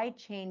where I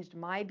changed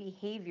my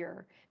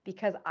behavior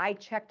because I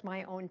checked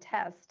my own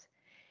test.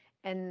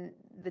 And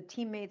the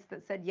teammates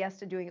that said yes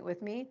to doing it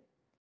with me,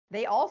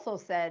 they also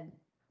said,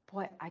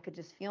 boy, I could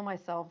just feel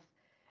myself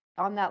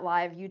on that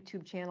live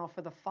YouTube channel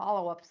for the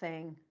follow-up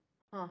saying,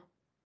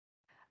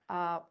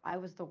 I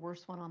was the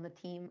worst one on the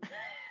team.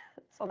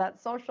 So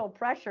that social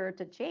pressure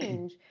to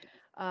change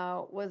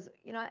was,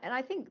 and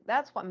I think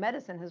that's what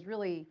medicine has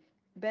really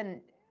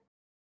been,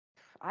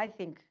 I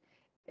think,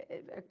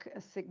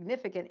 a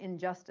significant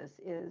injustice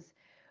is,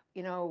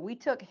 we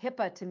took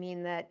HIPAA to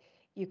mean that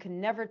you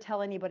can never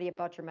tell anybody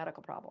about your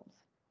medical problems.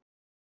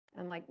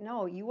 And like,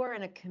 no, you are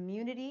in a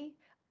community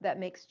that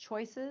makes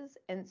choices,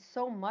 and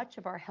so much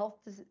of our health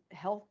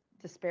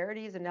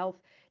disparities in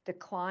health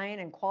decline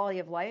and quality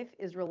of life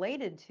is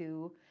related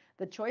to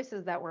the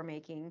choices that we're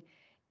making.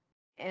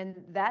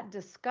 And that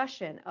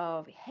discussion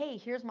of, hey,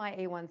 here's my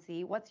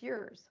A1C, what's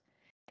yours?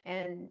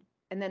 And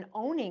then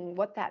owning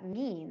what that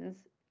means,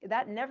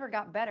 that never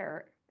got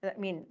better. I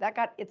mean, that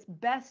got its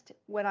best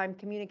when I'm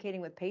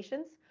communicating with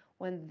patients,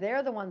 when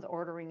they're the ones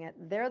ordering it,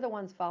 they're the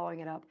ones following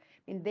it up.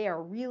 I mean, they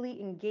are really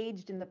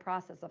engaged in the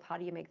process of how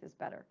do you make this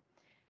better.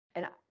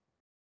 And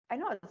I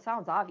know it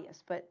sounds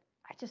obvious, but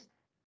I just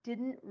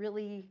didn't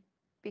really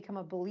become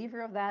a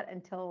believer of that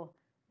until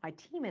my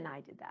team and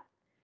I did that.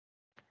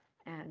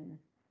 And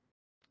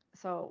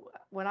so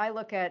when I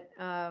look at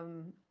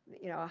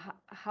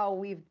how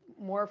we've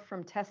morphed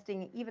from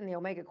testing even the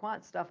Omega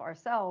Quant stuff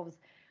ourselves,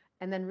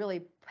 and then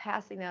really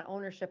passing that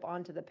ownership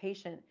on to the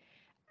patient,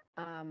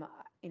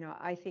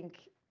 I think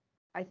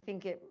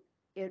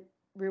it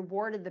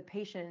rewarded the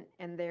patient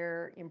and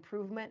their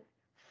improvement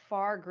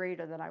far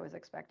greater than I was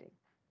expecting.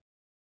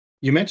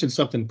 You mentioned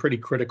something pretty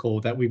critical,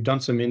 that we've done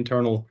some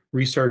internal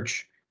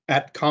research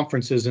at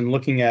conferences and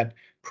looking at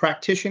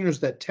practitioners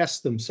that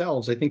test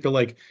themselves. I think they're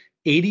like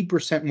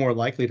 80% more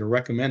likely to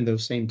recommend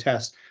those same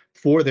tests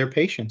for their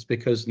patients,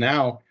 because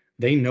now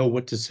they know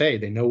what to say,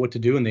 they know what to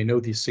do, and they know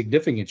the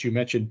significance. You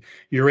mentioned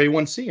your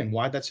A1C and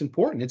why that's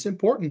important. It's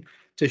important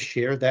to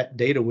share that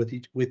data with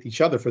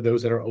each other for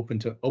those that are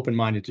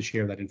open-minded to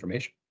share that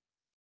information.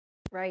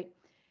 Right.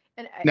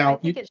 And Now, I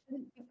think it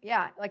should,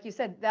 yeah, like you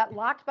said, that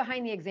locked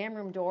behind the exam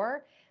room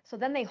door. So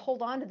then they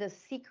hold on to this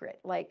secret,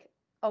 like,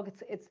 oh,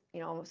 it's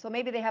so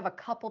maybe they have a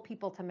couple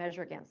people to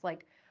measure against,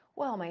 like,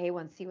 well, my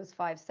A1C was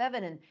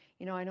 5.7,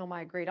 and I know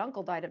my great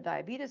uncle died of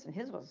diabetes, and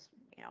his was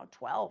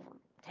 12 or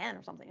 10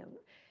 or something.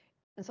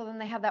 And so then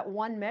they have that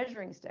one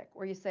measuring stick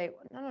where you say,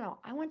 no,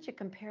 I want you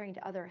comparing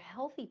to other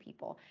healthy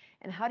people,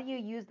 and how do you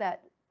use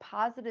that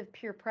positive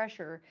peer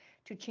pressure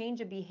to change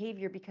a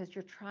behavior because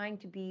you're trying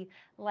to be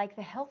like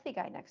the healthy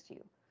guy next to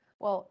you.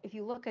 Well, if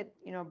you look at,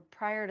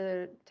 prior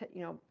to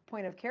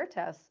point of care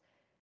tests,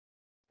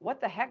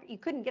 what the heck, you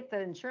couldn't get the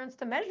insurance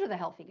to measure the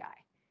healthy guy.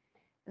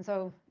 And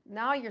so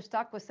now you're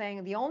stuck with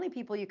saying the only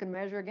people you can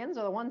measure against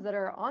are the ones that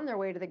are on their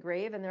way to the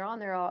grave, and they're on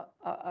their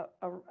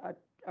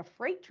a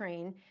freight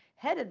train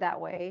headed that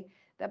way,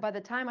 that by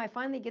the time I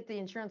finally get the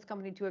insurance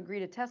company to agree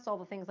to test all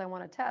the things I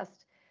want to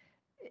test,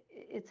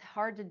 it's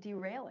hard to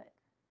derail it.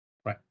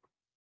 right.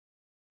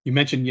 You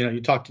mentioned,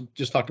 you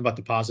just talked about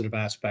the positive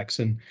aspects.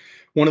 And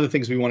one of the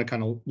things we want to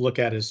kind of look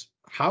at is,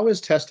 how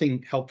has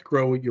testing helped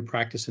grow your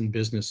practice and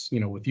business,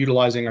 with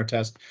utilizing our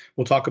test?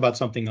 We'll talk about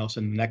something else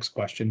in the next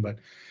question, but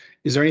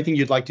is there anything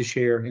you'd like to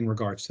share in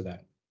regards to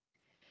that?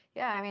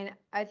 Yeah, I mean,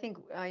 I think,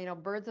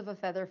 birds of a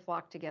feather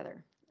flock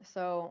together.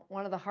 So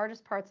one of the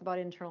hardest parts about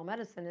internal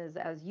medicine is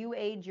as you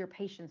age, your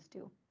patients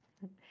do.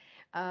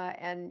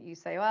 And you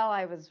say, well,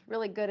 I was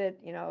really good at,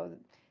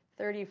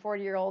 30,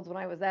 40-year-olds when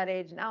I was that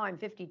age. Now I'm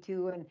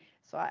 52. And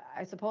so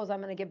I suppose I'm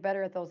going to get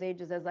better at those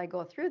ages as I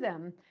go through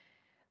them.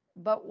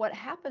 But what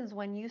happens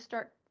when you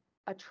start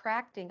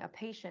attracting a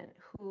patient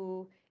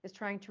who is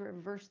trying to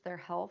reverse their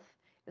health,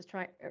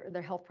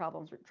 their health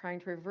problems, trying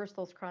to reverse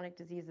those chronic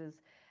diseases,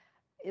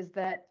 is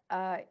that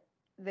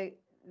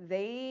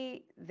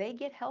they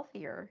get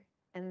healthier,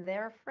 and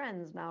their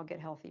friends now get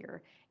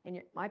healthier.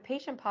 And my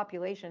patient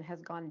population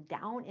has gone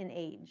down in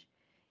age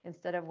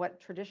instead of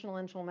what traditional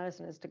internal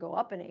medicine is to go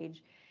up in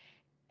age.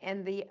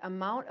 And the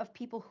amount of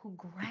people who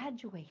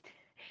graduate,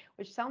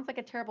 which sounds like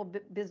a terrible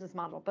business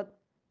model, but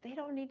they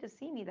don't need to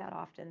see me that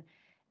often.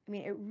 I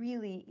mean, it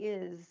really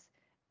is,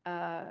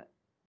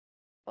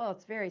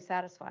 it's very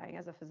satisfying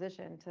as a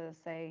physician to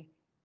say,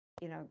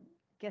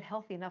 get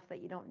healthy enough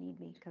that you don't need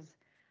me, because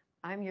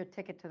I'm your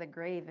ticket to the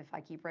grave if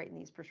I keep writing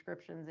these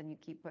prescriptions and you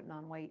keep putting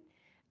on weight.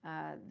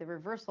 The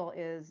reversal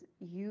is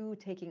you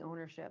taking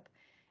ownership.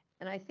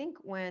 And I think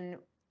when,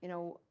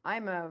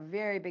 I'm a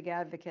very big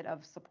advocate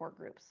of support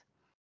groups.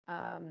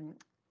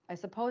 I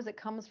suppose it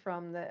comes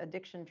from the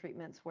addiction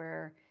treatments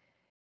where,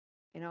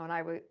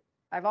 and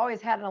I've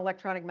always had an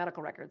electronic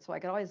medical record, so I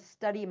could always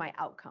study my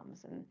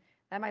outcomes. And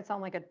that might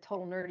sound like a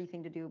total nerdy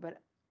thing to do,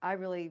 but I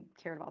really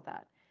cared about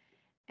that.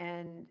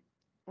 And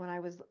when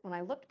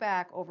I looked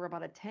back over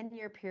about a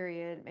 10-year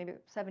period, maybe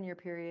 7-year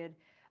period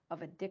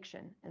of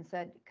addiction, and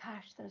said,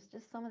 gosh, there's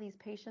just some of these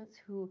patients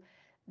who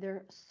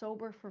they're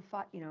sober for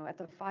at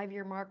the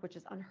 5-year mark, which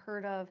is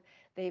unheard of.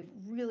 They've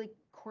really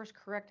course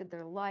corrected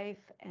their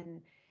life.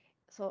 And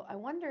so I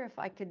wonder if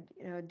I could,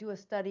 do a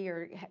study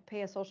or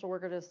pay a social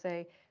worker to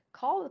say,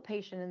 call the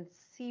patient and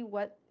see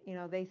what,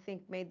 they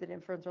think made the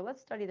difference, or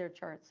let's study their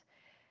charts.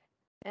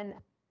 And,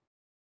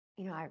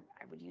 I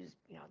would use,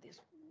 these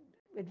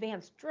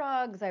advanced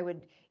drugs. I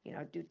would,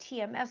 do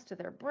TMS to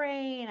their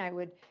brain. I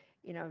would,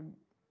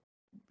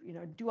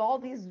 do all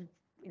these,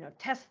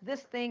 test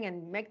this thing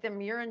and make them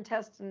urine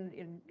tests,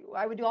 and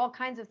I would do all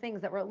kinds of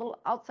things that were a little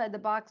outside the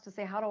box to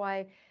say, how do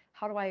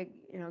I,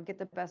 get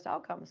the best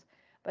outcomes?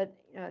 But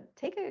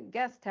take a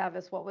guess,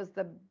 Tavis, what was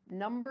the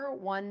number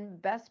one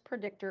best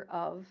predictor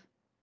of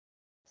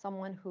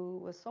someone who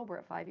was sober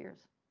at 5 years?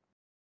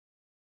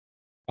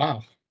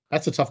 Wow.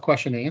 That's a tough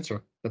question to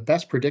answer. The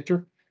best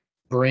predictor,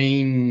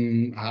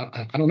 brain,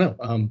 I don't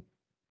know.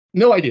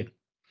 No idea.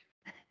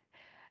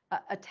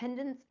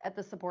 Attendance at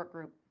the support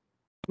group.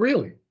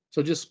 Really?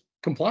 So just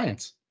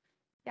compliance.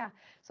 Yeah.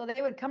 So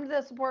they would come to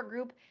the support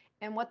group,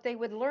 and what they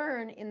would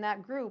learn in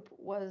that group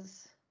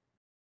was,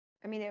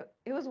 I mean,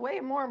 it was way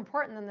more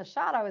important than the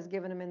shot I was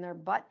giving them in their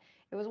butt.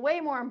 It was way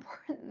more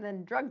important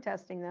than drug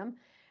testing them.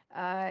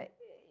 Uh,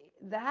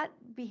 that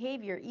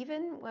behavior,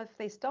 even if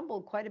they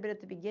stumbled quite a bit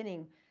at the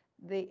beginning,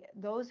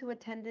 those who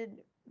attended,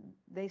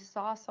 they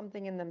saw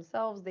something in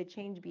themselves. They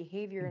changed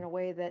behavior in a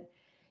way that,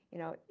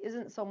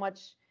 isn't so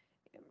much,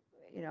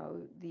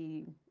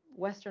 the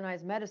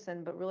westernized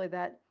medicine, but really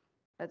that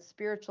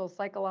spiritual,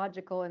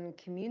 psychological, and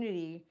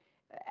community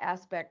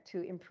aspect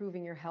to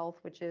improving your health,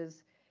 which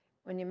is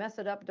when you mess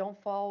it up,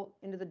 don't fall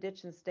into the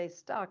ditch and stay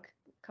stuck.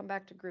 Come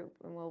back to group,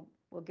 and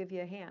we'll give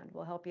you a hand.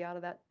 We'll help you out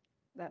of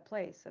that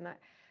place. And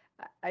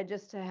I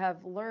just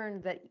have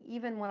learned that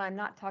even when I'm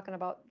not talking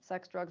about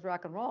sex, drugs,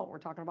 rock and roll, we're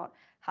talking about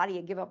how do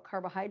you give up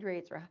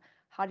carbohydrates, or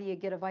how do you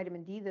get a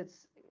vitamin D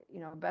that's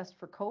best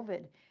for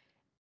COVID.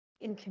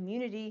 In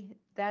community,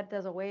 that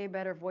does a way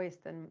better voice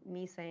than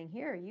me saying,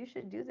 here, you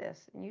should do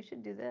this and you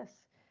should do this.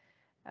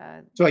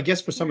 So I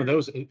guess for some of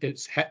those,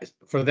 it's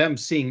for them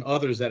seeing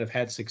others that have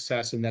had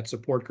success in that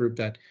support group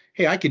that,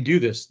 hey, I can do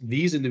this.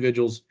 These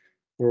individuals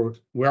were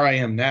where I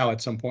am now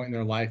at some point in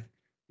their life.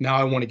 Now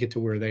I want to get to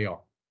where they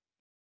are.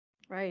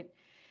 Right.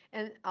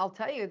 And I'll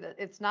tell you that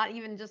it's not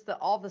even just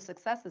all the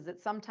successes,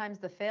 it's sometimes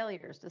the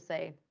failures to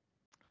say,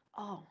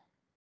 oh,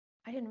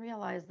 I didn't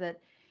realize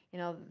that,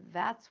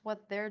 that's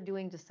what they're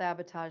doing to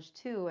sabotage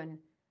too. And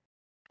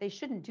they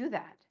shouldn't do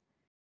that.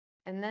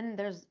 And then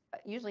there's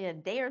usually a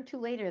day or two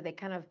later, they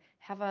kind of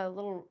have a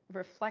little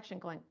reflection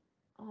going,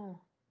 oh,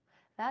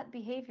 that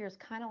behavior is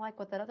kind of like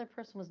what that other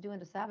person was doing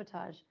to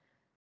sabotage.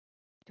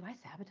 Do I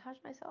sabotage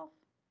myself?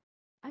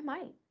 I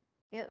might.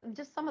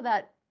 Just some of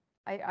that.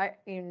 I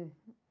mean,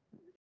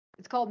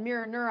 it's called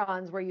mirror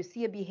neurons, where you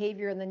see a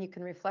behavior and then you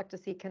can reflect to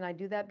see, can I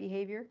do that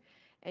behavior?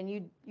 And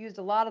you used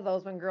a lot of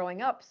those when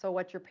growing up. So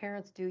what your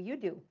parents do, you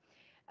do.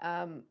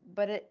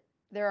 But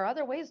there are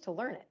other ways to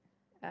learn it.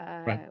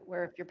 Right.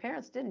 Where if your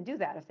parents didn't do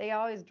that, if they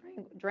always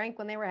drank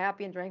when they were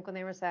happy and drank when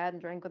they were sad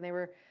and drank when they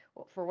were,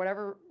 for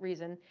whatever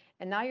reason,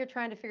 and now you're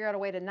trying to figure out a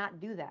way to not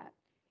do that,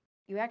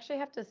 you actually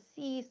have to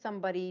see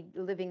somebody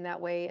living that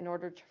way in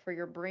order for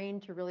your brain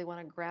to really want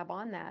to grab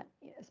on that,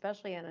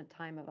 especially in a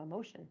time of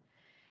emotion.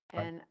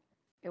 Right. And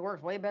it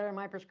works way better in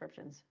my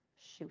prescriptions.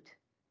 Shoot.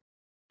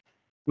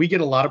 We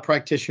get a lot of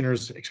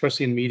practitioners,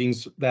 especially in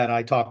meetings that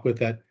I talk with,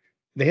 that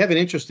they have an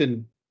interest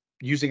in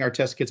using our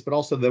test kits, but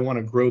also they want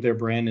to grow their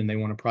brand and they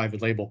want a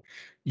private label.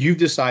 You've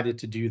decided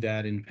to do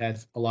that and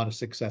had a lot of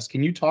success.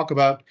 Can you talk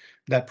about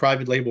that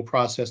private label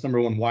process?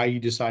 Number one, why you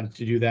decided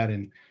to do that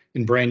and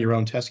brand your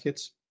own test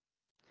kits?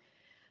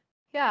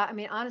 Yeah, I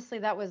mean, honestly,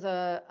 that was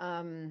a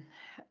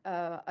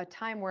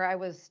time where I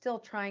was still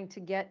trying to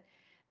get,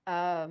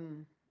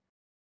 um,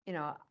 you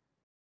know,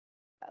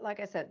 like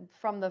I said,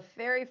 from the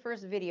very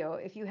first video,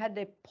 if you had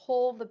to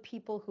poll the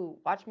people who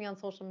watch me on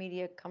social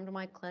media, come to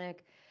my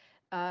clinic,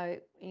 and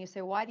you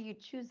say, why do you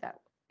choose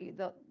that?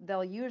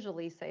 They'll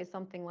usually say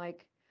something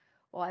like,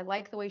 well, I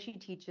like the way she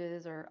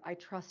teaches, or I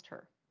trust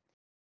her.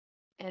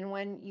 And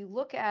when you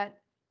look at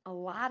a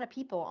lot of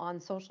people on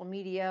social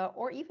media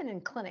or even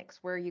in clinics,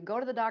 where you go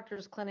to the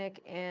doctor's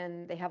clinic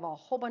and they have a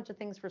whole bunch of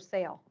things for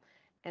sale,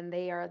 and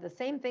they are the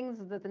same things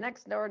that the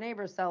next door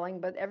neighbor is selling,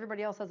 but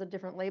everybody else has a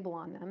different label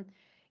on them.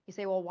 You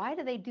say, well, why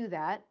do they do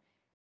that?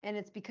 And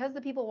it's because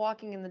the people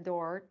walking in the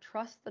door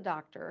trust the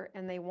doctor,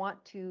 and they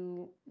want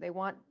to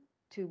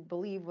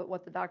believe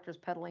what the doctor's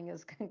peddling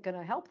is going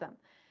to help them.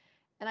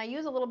 And I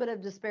use a little bit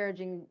of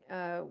disparaging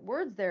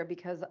words there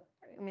because,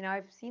 I mean,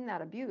 I've seen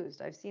that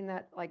abused. I've seen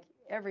that, like,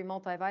 every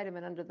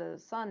multivitamin under the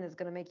sun is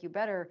going to make you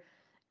better,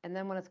 and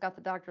then when it's got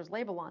the doctor's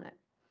label on it.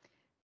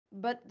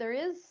 But there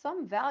is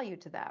some value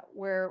to that,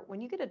 where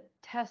when you get a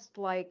test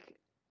like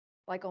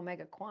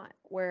Omega Quant,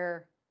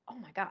 where, oh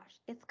my gosh,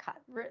 it's got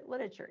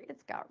literature,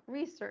 it's got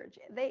research.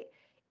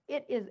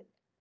 It is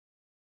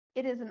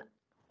it is an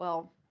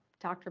well,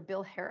 Dr.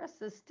 Bill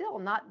Harris is still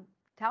not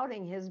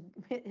touting his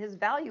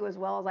value as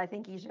well as I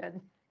think he should.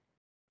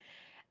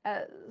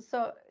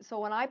 So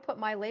when I put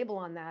my label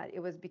on that, it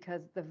was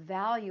because the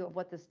value of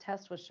what this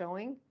test was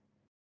showing.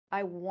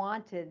 I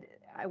wanted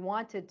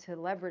to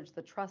leverage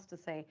the trust to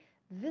say,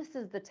 this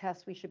is the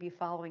test we should be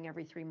following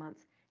every 3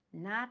 months,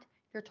 not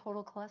your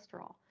total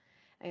cholesterol.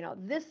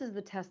 This is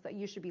the test that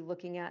you should be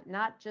looking at,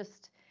 not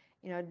just,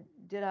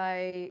 did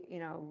I,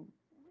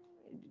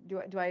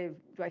 do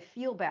I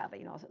feel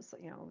badly?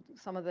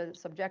 Some of the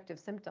subjective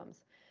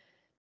symptoms.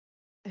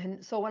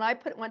 And so when I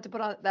went to put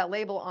on that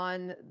label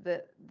on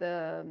the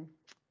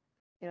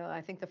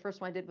I think the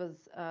first one I did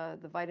was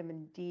the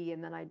vitamin D,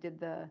 and then I did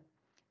the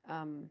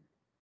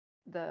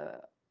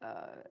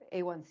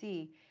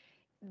A1C.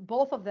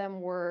 Both of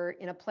them were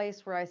in a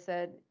place where I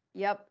said,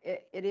 yep,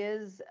 it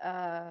is.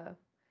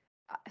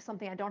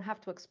 something I don't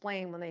have to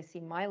explain when they see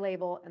my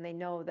label and they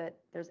know that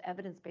there's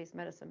evidence-based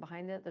medicine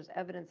behind it. There's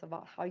evidence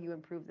about how you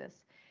improve this.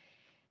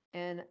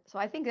 And so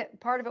I think that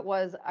part of it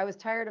was I was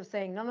tired of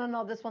saying, no, no,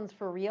 no, this one's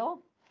for real.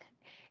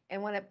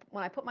 And when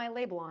I put my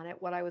label on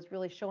it, what I was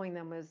really showing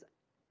them was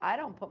I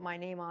don't put my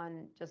name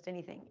on just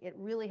anything. It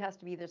really has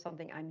to be either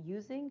something I'm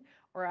using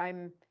or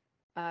I'm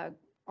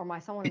or my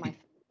someone in my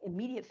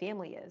immediate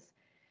family is.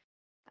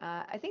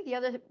 I think the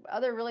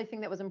other really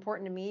thing that was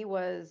important to me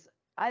was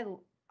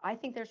I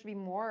think there should be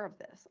more of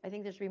this. I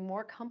think there should be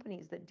more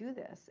companies that do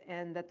this,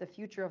 and that the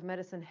future of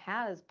medicine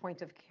has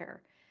point of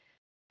care.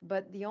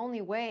 But the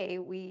only way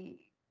we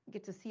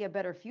get to see a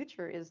better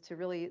future is to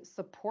really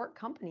support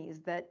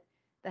companies that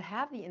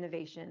have the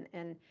innovation,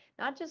 and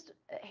not just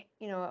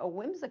a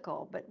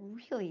whimsical, but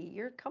really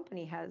your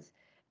company has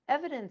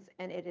evidence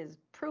and it is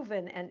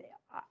proven, and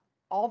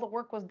all the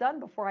work was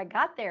done before I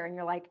got there, and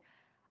you're like,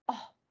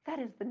 oh, that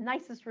is the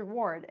nicest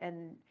reward.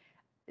 And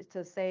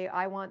to say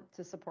I want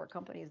to support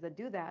companies that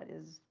do that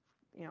is,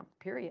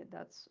 period.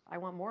 That's, I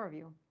want more of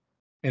you.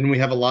 And we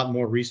have a lot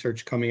more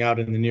research coming out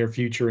in the near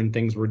future and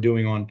things we're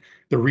doing on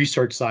the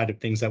research side of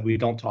things that we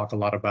don't talk a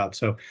lot about.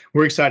 So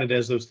we're excited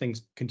as those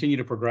things continue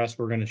to progress.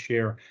 We're going to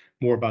share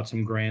more about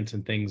some grants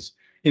and things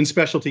in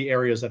specialty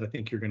areas that I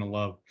think you're going to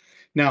love.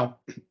 Now,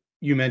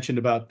 you mentioned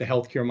about the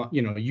healthcare,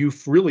 you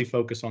really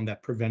focus on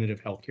that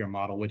preventative healthcare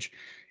model, which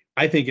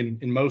I think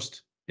in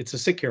most, it's a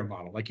sick care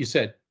model. Like you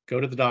said, go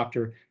to the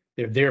doctor.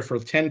 They're there for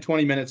 10,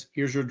 20 minutes.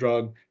 Here's your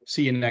drug.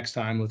 See you next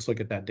time. Let's look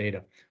at that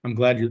data. I'm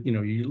glad you're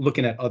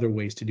looking at other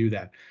ways to do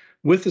that.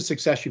 With the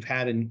success you've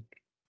had in,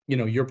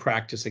 your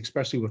practice,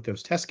 especially with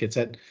those test kits,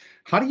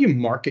 how do you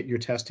market your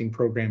testing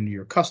program to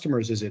your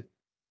customers? Is it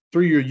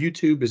through your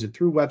YouTube? Is it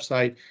through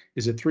website?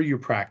 Is it through your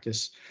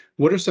practice?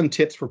 What are some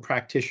tips for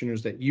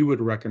practitioners that you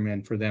would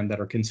recommend for them that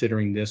are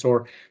considering this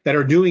or that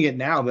are doing it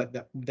now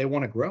that they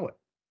want to grow it?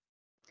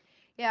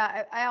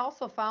 Yeah, I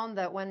also found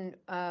that when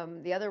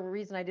the other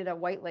reason I did a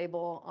white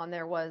label on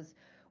there was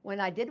when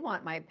I did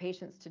want my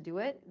patients to do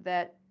it,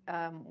 that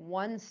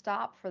one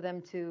stop for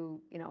them to,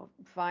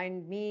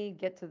 find me,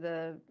 get to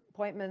the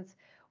appointments.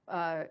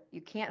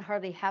 You can't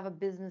hardly have a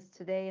business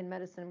today in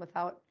medicine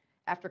without,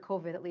 after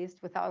COVID at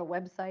least, without a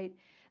website.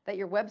 That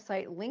your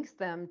website links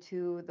them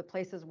to the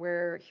places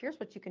where here's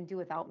what you can do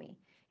without me.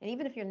 And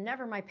even if you're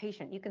never my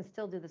patient, you can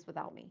still do this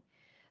without me.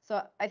 So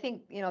I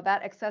think,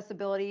 that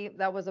accessibility,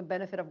 that was a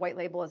benefit of white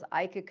label, is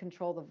I could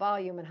control the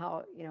volume and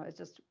how,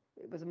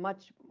 it was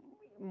much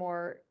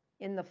more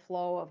in the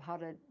flow of how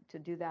to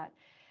do that.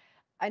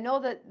 I know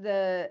that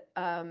the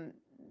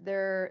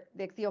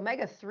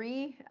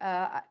omega-3,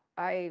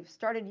 I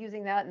started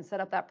using that and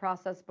set up that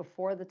process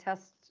before the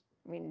test.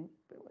 I mean,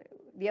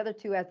 the other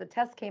two, as the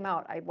test came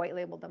out, I white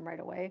labeled them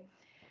right away.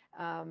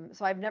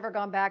 So I've never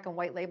gone back and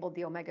white labeled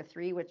the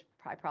omega-3, which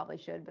I probably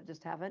should, but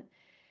just haven't.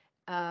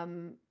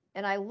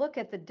 And I look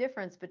at the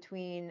difference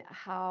between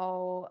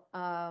how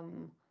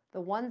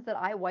the ones that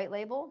I white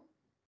label,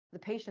 the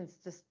patients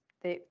just,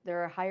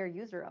 they're a higher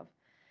user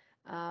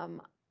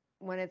of.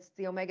 When it's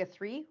the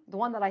omega-3, the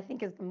one that I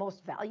think is the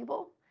most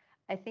valuable,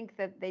 I think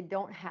that they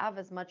don't have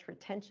as much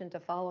retention to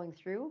following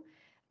through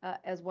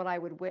as what I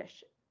would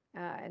wish.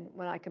 And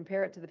when I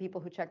compare it to the people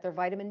who check their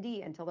vitamin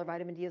D until their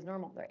vitamin D is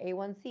normal, their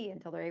A1C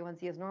until their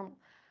A1C is normal,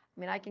 I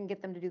mean, I can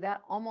get them to do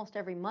that almost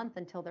every month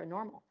until they're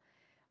normal.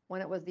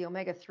 When it was the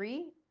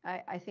omega-3,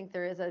 I think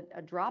there is a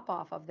drop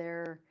off of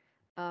their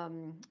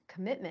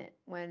commitment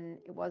when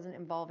it wasn't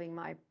involving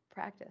my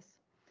practice.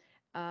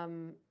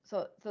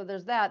 So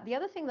there's that. The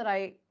other thing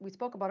that we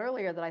spoke about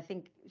earlier that I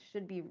think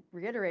should be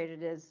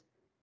reiterated is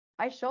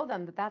I show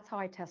them that that's how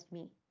I test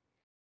me.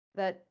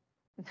 That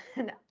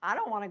I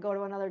don't want to go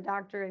to another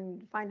doctor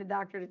and find a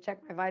doctor to check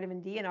my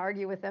vitamin D and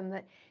argue with them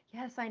that,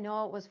 yes, I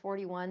know it was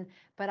 41,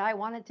 but I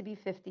want it to be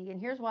 50,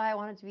 and here's why I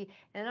want it to be.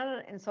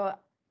 And so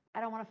I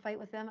don't want to fight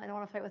with them. I don't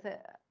want to fight with an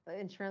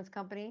insurance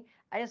company.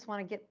 I just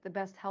want to get the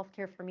best health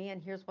care for me,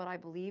 and here's what I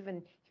believe,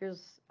 and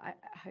here's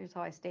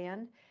how I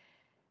stand.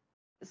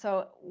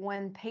 So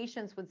when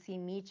patients would see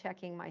me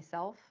checking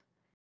myself,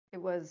 it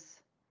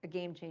was a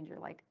game changer.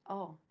 Like,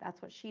 oh,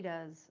 that's what she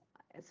does.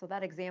 So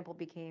that example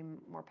became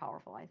more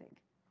powerful, I think.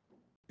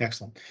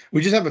 Excellent.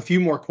 We just have a few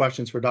more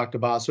questions for Dr.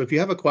 Boz. So if you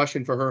have a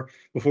question for her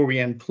before we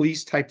end,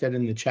 please type that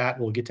in the chat.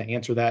 We'll get to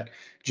answer that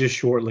just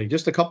shortly.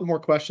 Just a couple more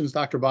questions,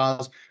 Dr.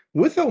 Boz.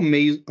 With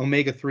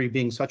omega-3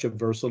 being such a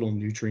versatile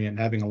nutrient,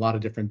 having a lot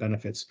of different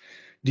benefits,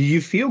 do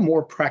you feel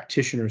more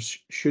practitioners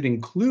should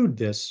include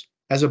this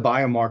as a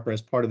biomarker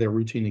as part of their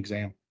routine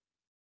exam?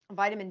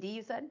 Vitamin D,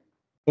 you said?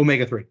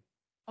 Omega-3.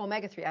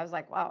 Omega-3. I was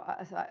like, wow,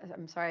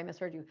 I'm sorry, I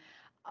misheard you.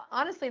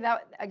 Honestly,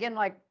 that, again,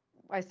 like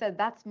I said,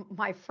 that's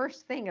my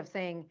first thing of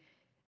saying,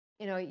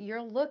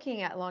 you're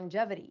looking at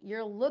longevity.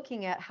 You're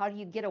looking at how do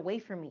you get away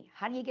from me?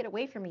 How do you get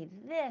away from me?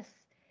 This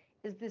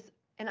is this.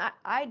 And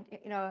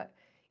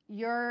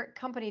your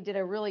company did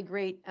a really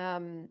great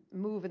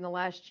move in the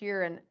last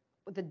year. And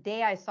the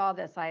day I saw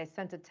this, I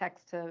sent a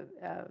text to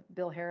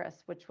Bill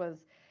Harris, which was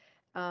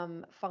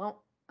find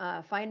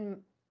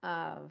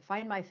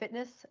my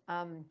fitness.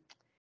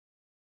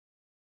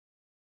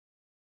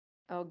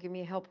 Oh, give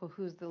me help.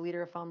 Who's the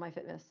leader of Found My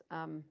Fitness?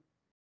 I'm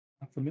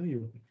familiar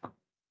with it.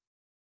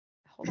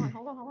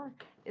 Hold on.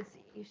 It's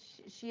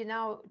she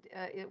now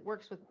it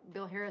works with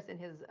Bill Harris in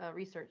his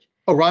research.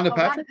 Oh, Rhonda Oh, Rhonda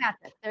Patrick?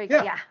 Patrick. There you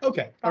go. Yeah. Yeah,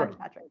 Okay. All right. Rhonda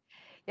Patrick.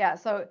 Yeah.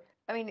 So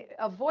I mean,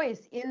 a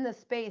voice in the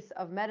space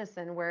of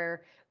medicine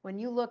where when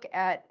you look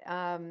at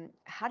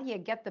how do you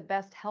get the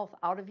best health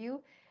out of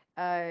you,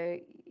 uh,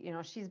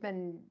 she's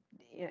been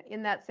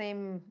in that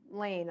same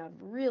lane of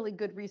really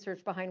good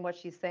research behind what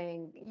she's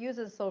saying,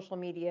 uses social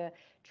media,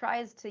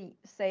 tries to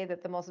say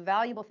that the most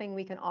valuable thing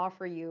we can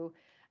offer you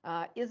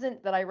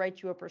isn't that I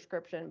write you a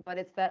prescription, but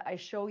it's that I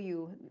show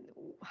you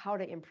how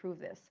to improve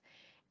this.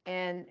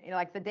 And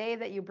like the day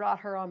that you brought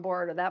her on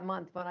board, or that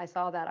month when I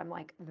saw that, I'm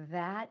like,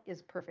 that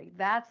is perfect.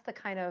 That's the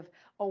kind of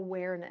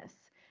awareness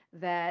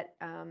that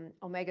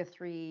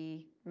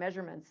omega-3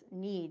 measurements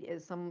need,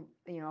 is some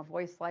a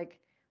voice like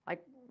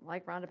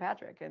like Rhonda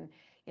Patrick. And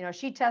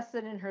she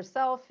tested in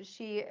herself.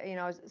 She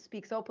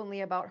speaks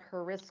openly about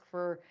her risk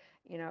for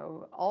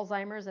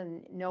Alzheimer's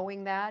and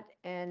knowing that,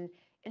 and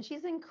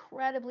she's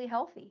incredibly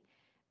healthy,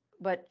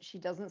 but she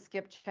doesn't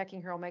skip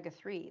checking her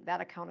omega-3.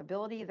 That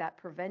accountability, that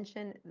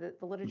prevention,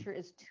 the literature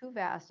is too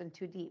vast and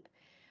too deep.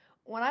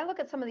 When I look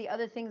at some of the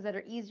other things that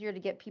are easier to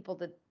get people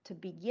to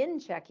begin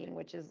checking,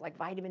 which is like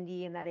vitamin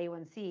D and that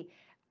A1C,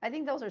 I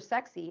think those are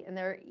sexy and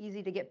they're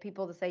easy to get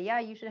people to say,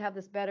 yeah, you should have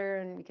this better,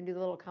 and we can do the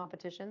little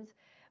competitions.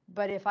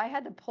 But if I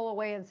had to pull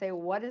away and say,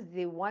 what is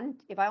the one,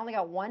 if I only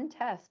got one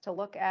test to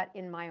look at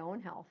in my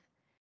own health,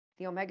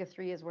 the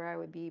omega-3 is where I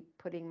would be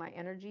putting my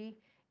energy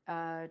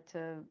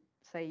to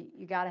say,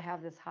 you got to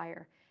have this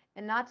higher.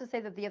 And not to say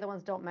that the other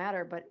ones don't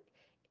matter, but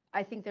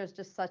I think there's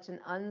just such an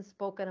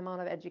unspoken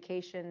amount of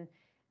education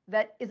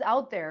that is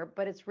out there,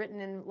 but it's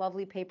written in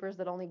lovely papers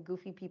that only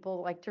goofy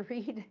people like to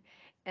read.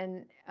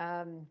 And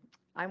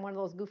I'm one of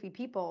those goofy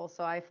people.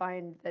 So I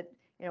find that,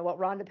 what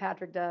Rhonda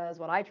Patrick does,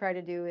 what I try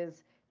to do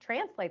is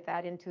translate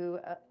that into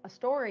a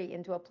story,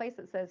 into a place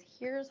that says,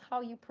 here's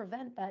how you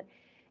prevent that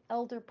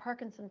elder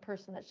Parkinson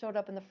person that showed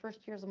up in the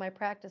first years of my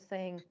practice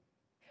saying,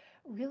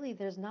 really,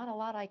 there's not a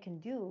lot I can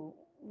do.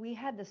 We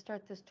had to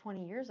start this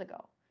 20 years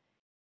ago.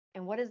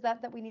 And what is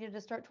that we needed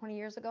to start 20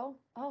 years ago?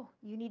 Oh,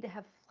 you need to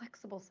have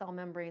flexible cell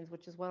membranes,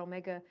 which is what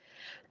omega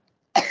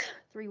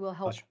 3 will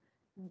help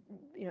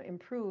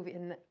improve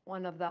in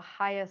one of the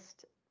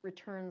highest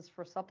returns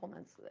for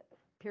supplements,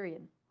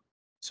 period.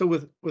 So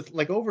with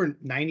like over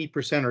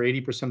 90% or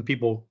 80% of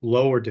people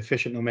low or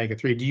deficient in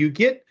omega-3, do you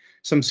get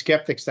some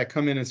skeptics that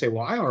come in and say,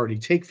 well, I already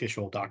take fish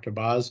oil, Dr.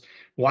 Boz.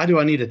 Why do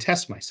I need to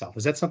test myself?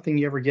 Is that something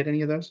you ever get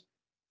any of those?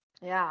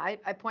 Yeah,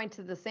 I point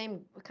to the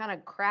same kind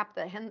of crap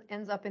that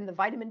ends up in the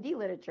vitamin D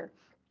literature.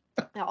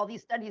 Now, all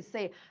these studies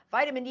say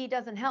vitamin D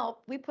doesn't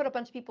help. We put a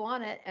bunch of people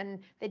on it and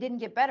they didn't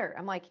get better.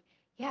 I'm like,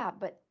 yeah,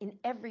 but in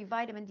every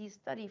vitamin D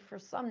study, for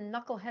some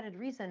knuckleheaded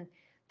reason,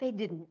 they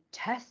didn't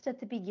test at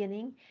the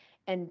beginning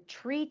and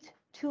treat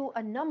to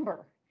a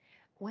number.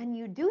 When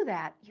you do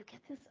that, you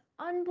get this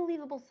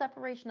unbelievable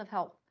separation of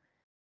health.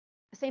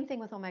 Same thing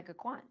with omega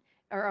quant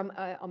or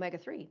omega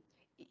 3.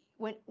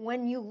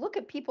 When you look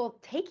at people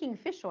taking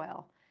fish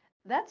oil,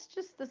 that's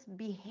just this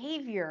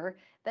behavior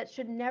that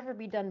should never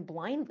be done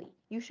blindly.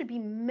 You should be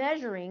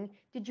measuring,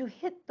 did you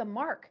hit the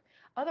mark?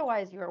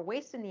 Otherwise, you are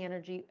wasting the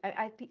energy.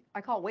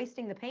 I call it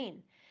wasting the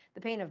pain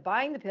of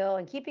buying the pill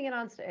and keeping it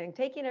on and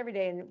taking it every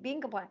day and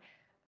being compliant.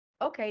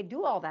 Okay,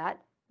 do all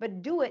that,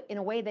 but do it in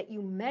a way that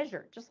you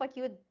measure, just like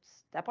you would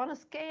step on a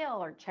scale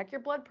or check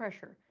your blood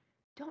pressure.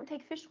 Don't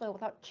take fish oil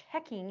without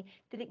checking,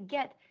 did it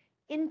get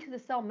into the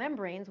cell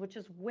membranes, which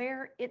is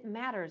where it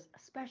matters,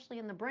 especially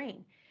in the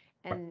brain.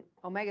 And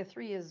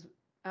omega-3 is,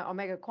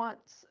 omega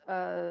quant's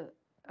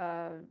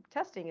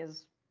testing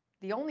is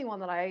the only one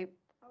that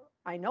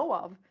I know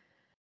of.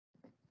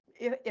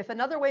 If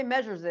another way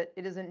measures it,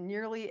 it isn't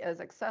nearly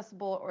as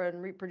accessible or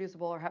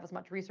reproducible or have as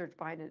much research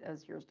behind it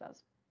as yours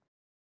does.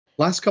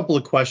 Last couple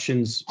of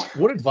questions.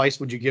 What advice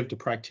would you give to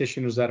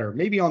practitioners that are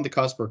maybe on the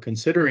cusp or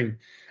considering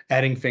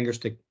adding fingers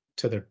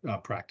to their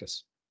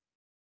practice?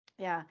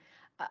 Yeah,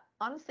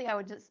 honestly, I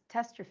would just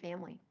test your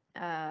family.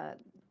 I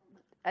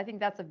think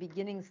that's a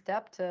beginning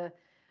step to.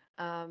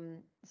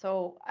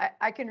 So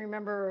I can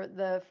remember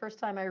the first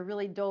time I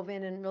really dove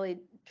in and really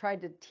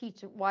tried to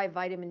teach why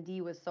vitamin D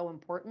was so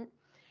important.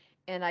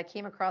 And I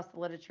came across the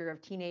literature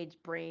of teenage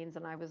brains,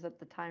 and I was at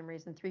the time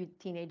raising 3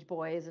 teenage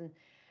boys. And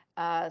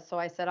so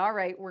I said, all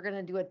right, we're going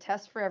to do a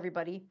test for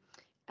everybody.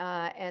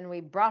 And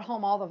we brought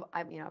home all the,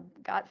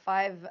 got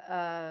 5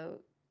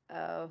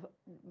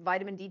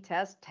 vitamin D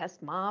tests,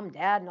 test mom,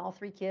 dad, and all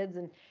 3 kids.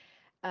 And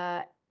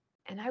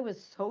I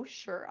was so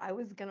sure I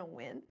was going to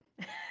win.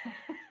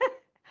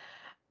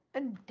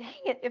 And dang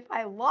it, if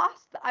I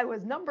lost, I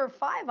was number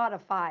 5 out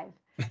of 5.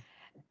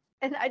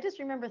 And I just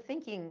remember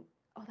thinking,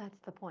 oh, that's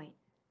the point.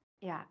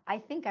 Yeah, I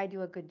think I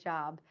do a good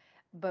job,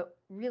 but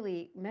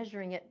really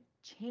measuring it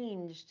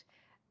changed.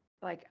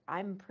 Like,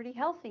 I'm pretty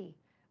healthy,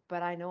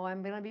 but I know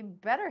I'm going to be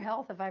better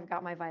health if I've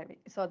got my vitamin.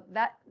 So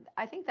that,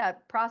 I think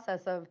that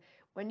process of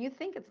when you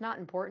think it's not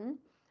important,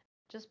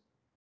 just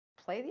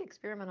play the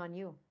experiment on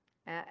you.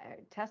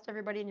 Test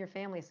everybody in your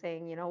family,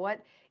 saying, you know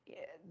what,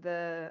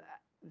 the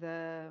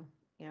the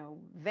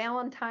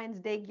Valentine's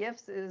Day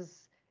gifts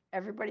is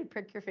everybody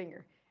prick your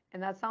finger,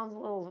 and that sounds a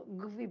little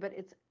goofy, but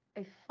it's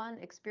a fun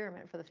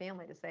experiment for the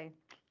family to say,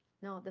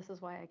 no, this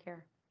is why I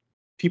care.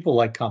 People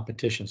like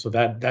competition, so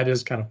that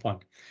is kind of fun.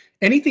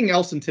 Anything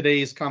else in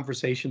today's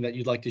conversation that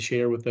you'd like to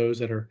share with those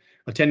that are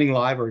attending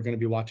live or are going to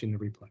be watching the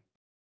replay?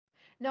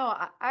 No,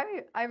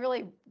 I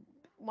really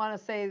want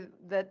to say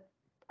that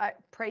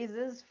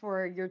praises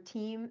for your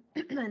team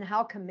and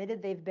how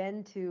committed they've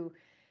been to,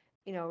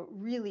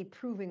 really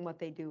proving what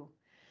they do.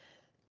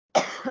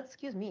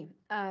 Excuse me.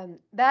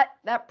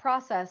 That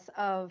process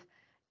of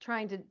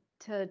trying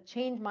to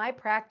change my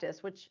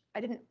practice, which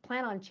I didn't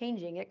plan on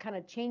changing, it kind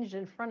of changed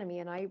in front of me,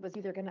 and I was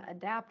either going to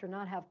adapt or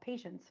not have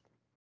patients.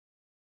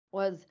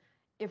 Was,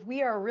 if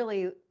we are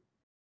really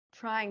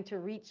trying to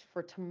reach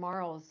for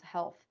tomorrow's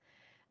health,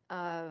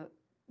 uh,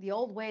 the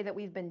old way that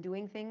we've been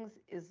doing things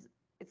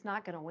it's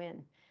not going to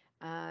win.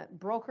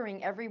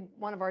 Brokering every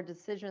one of our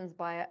decisions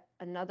by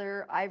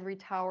another ivory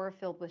tower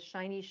filled with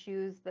shiny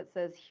shoes that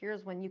says,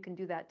 here's when you can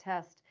do that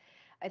test.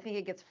 I think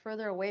it gets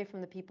further away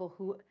from the people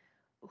who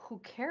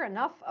care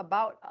enough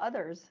about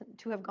others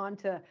to have gone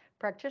to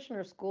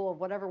practitioner school of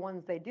whatever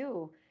ones they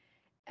do.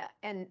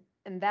 And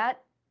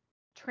that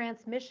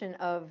transmission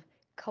of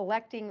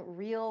collecting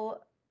real,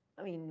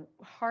 I mean,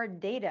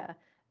 hard data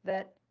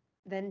that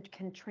then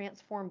can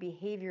transform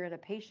behavior in a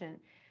patient.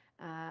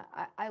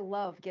 I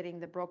love getting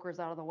the brokers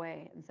out of the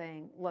way and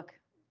saying, look,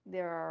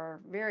 there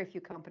are very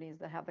few companies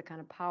that have the kind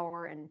of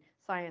power and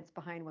science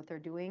behind what they're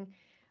doing.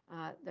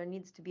 There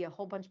needs to be a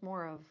whole bunch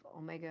more of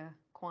Omega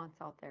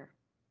Quants out there.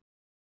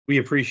 We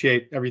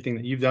appreciate everything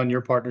that you've done,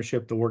 your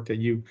partnership, the work that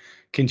you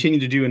continue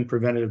to do in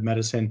preventative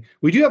medicine.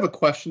 We do have a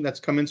question that's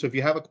come in. So if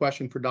you have a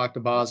question for Dr.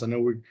 Boz, I know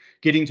we're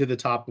getting to the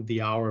top of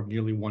the hour of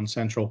nearly 1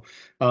 Central.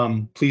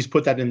 Please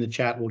put that in the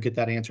chat. We'll get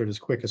that answered as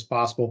quick as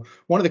possible.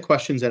 One of the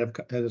questions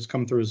that has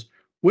come through is,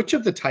 which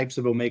of the types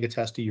of Omega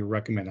test do you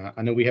recommend?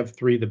 I know we have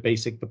 3, the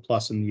basic, the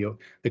plus, and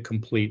the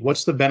complete.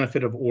 What's the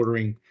benefit of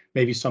ordering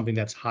maybe something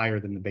that's higher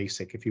than the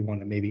basic, if you want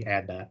to maybe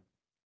add that?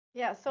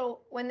 Yeah, so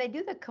when they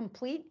do the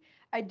complete,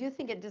 I do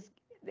think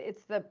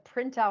it's the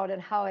printout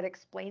and how it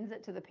explains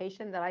it to the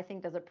patient that I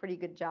think does a pretty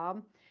good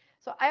job.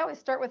 So I always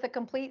start with a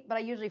complete, but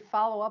I usually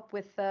follow up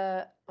with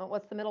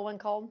what's the middle one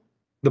called?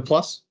 The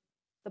plus?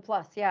 The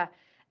plus, yeah.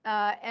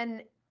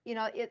 And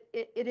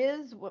it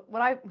is what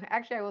I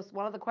actually, I was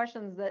one of the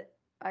questions that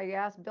I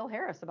asked Bill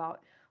Harris about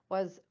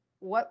was,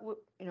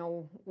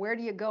 where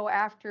do you go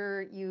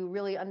after you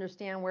really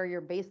understand where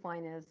your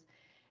baseline is?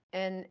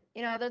 And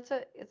it's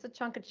a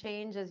chunk of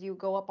change as you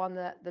go up on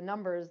the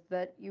numbers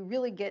that you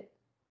really get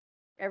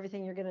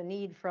everything you're going to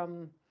need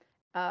from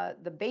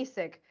the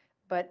basic.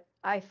 But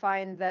I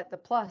find that the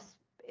plus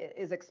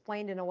is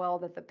explained in a way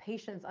that the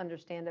patients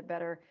understand it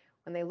better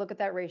when they look at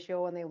that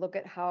ratio and they look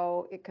at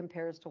how it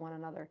compares to one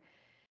another.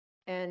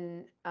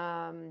 And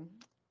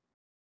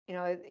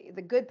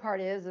the good part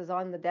is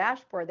on the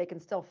dashboard they can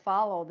still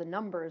follow the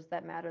numbers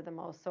that matter the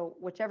most. So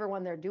whichever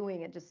one they're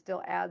doing, it just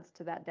still adds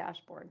to that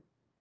dashboard.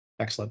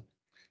 Excellent.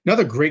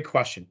 Another great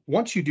question.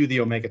 Once you do the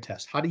Omega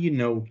test, how do you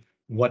know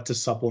what to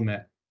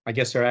supplement? I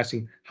guess they're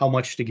asking how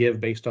much to give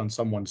based on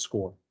someone's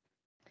score.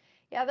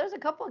 Yeah, there's a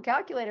couple of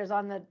calculators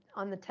on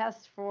the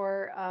test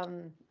for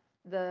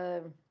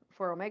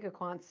Omega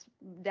Quant's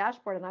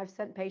dashboard, and I've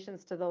sent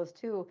patients to those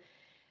too.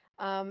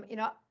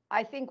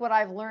 I think what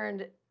I've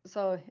learned.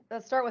 So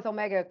let's start with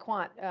Omega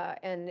Quant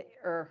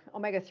or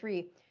Omega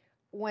 3.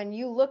 When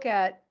you look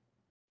at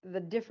the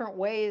different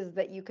ways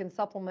that you can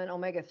supplement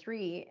Omega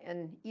 3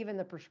 and even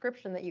the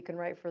prescription that you can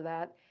write for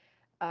that,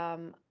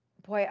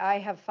 boy, I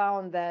have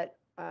found that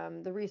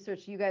the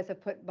research you guys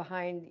have put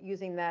behind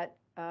using that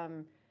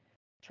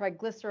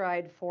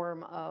triglyceride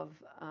form of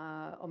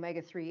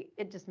Omega 3,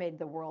 it just made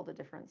the world a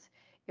difference.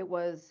 It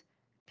was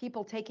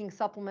people taking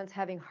supplements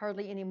having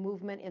hardly any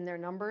movement in their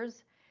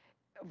numbers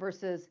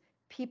versus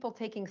people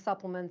taking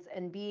supplements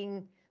and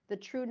being the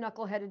true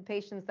knuckleheaded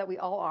patients that we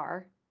all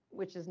are,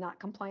 which is not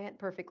compliant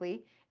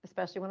perfectly,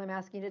 especially when I'm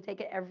asking you to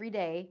take it every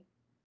day.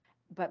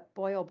 But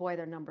boy, oh boy,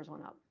 their numbers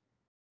went up.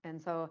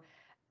 And so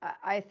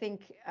I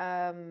think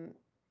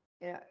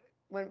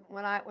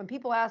when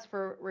people ask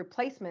for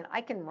replacement,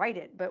 I can write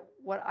it. But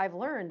what I've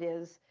learned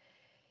is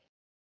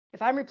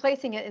if I'm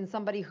replacing it in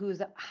somebody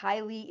who's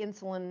highly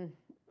insulin,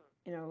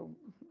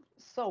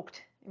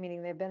 soaked,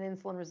 meaning they've been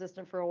insulin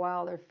resistant for a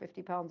while, they're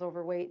 50 pounds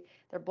overweight,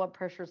 their blood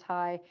pressure's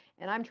high,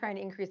 and I'm trying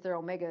to increase their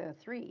omega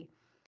 3.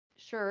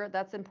 Sure,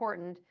 that's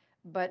important,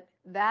 but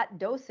that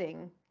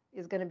dosing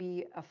is going to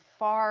be a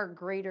far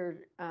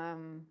greater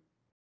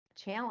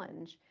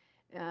challenge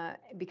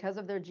because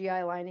of their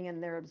GI lining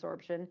and their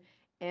absorption.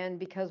 And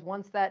because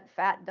once that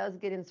fat does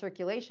get in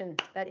circulation,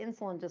 that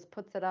insulin just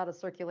puts it out of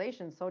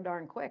circulation so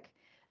darn quick.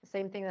 The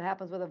same thing that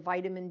happens with a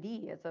vitamin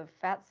D. It's a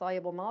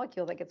fat-soluble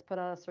molecule that gets put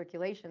out of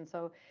circulation.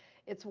 So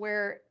it's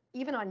where,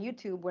 even on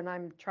YouTube, when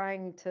I'm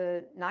trying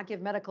to not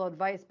give medical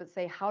advice, but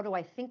say, how do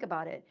I think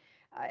about it?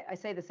 I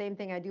say the same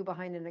thing I do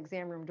behind an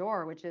exam room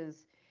door, which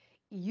is,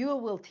 you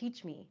will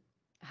teach me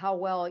how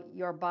well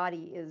your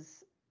body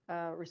is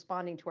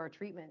responding to our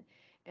treatment.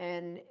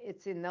 And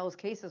it's in those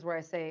cases where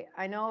I say,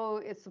 I know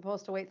it's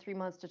supposed to wait 3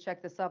 months to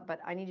check this up, but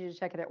I need you to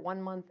check it at 1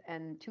 month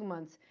and 2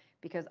 months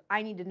because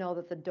I need to know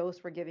that the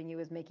dose we're giving you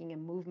is making a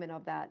movement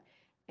of that.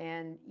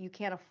 And you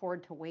can't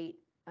afford to wait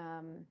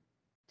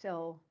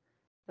till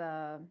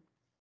the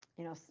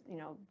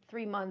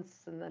 3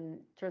 months and then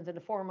turns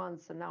into 4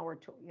 months, and now we're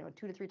 2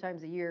 to 3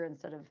 times a year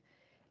instead of.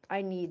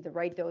 I need the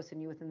right dose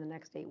in you within the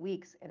next 8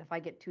 weeks, and if I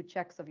get 2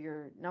 checks of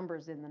your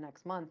numbers in the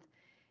next month,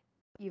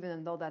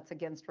 even though that's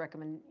against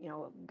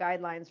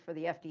guidelines for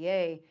the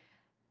FDA,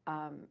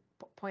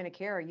 point of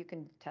care, you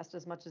can test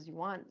as much as you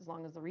want as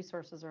long as the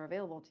resources are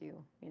available to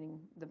you, meaning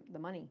the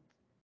money.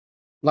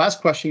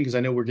 Last question, because I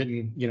know we're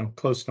getting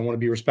close, and I want to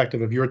be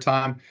respectful of your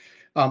time.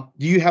 Do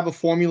you have a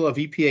formula of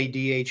EPA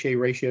DHA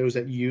ratios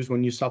that you use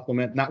when you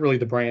supplement? Not really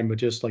the brand, but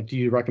just like, do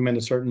you recommend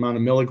a certain amount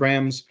of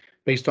milligrams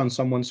based on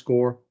someone's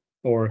score,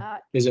 or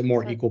is it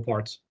more equal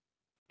parts?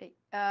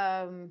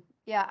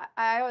 Yeah,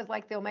 I always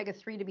like the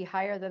omega-3 to be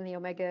higher than the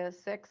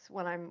omega-6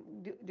 when I'm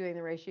doing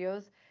the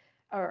ratios,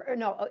 or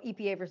no,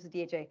 EPA versus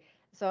DHA.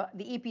 So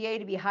the EPA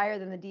to be higher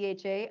than the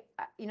DHA.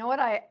 You know what?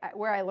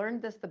 Where I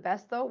learned this the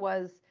best though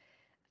was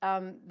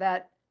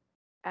that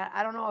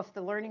I don't know if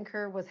the learning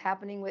curve was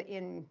happening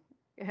in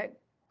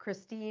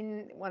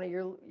Christine, one of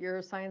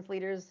your science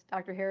leaders,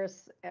 Dr.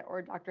 Harris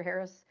or Dr.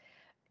 Harris,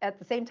 at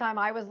the same time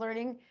I was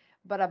learning.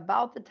 But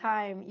about the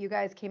time you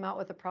guys came out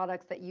with the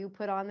products that you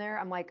put on there,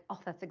 I'm like, oh,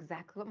 that's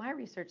exactly what my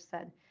research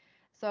said.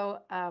 So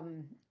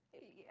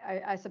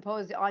I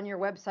suppose on your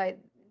website,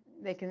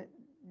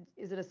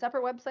 is it a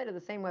separate website or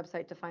the same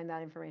website to find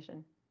that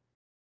information?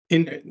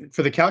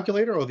 For the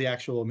calculator or the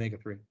actual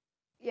omega-3?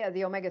 Yeah,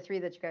 the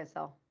omega-3 that you guys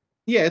sell.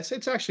 Yeah,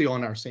 it's actually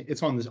on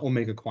it's on this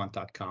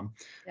omegaquant.com.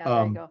 Yeah,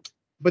 there you go.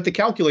 But the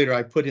calculator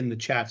I put in the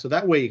chat, so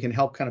that way it can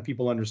help kind of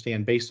people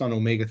understand based on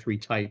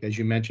omega-3 type, as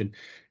you mentioned.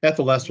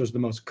 Ethyl ester is the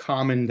most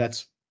common.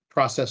 That's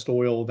processed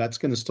oil. That's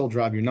going to still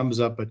drive your numbers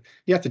up, but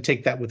you have to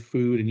take that with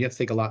food, and you have to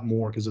take a lot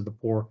more because of the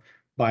poor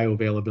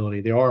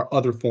bioavailability. There are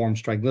other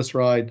forms,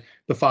 triglyceride,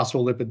 the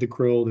phospholipid, the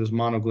krill, there's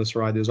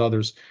monoglyceride, there's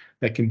others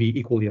that can be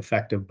equally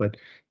effective, but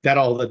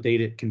all the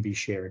data can be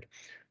shared.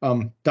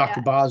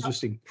 Dr. Boz,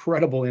 just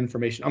incredible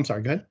information. I'm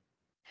sorry, go ahead.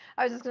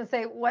 I was just going to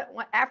say,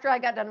 after I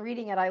got done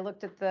reading it, I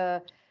looked at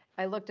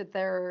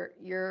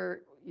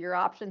your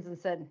options and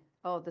said,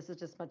 oh, this is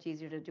just much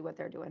easier to do what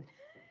they're doing.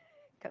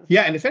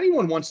 Yeah, and if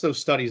anyone wants those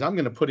studies, I'm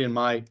going to put in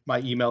my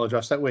email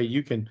address. That way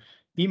you can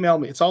email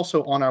me. It's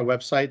also on our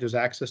website. There's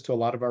access to a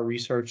lot of our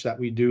research that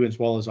we do as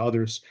well as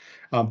others.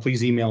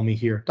 Please email me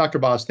here. Dr.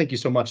 Boz, thank you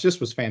so much.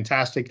 This was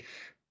fantastic.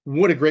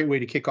 What a great way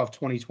to kick off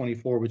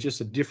 2024 with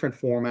just a different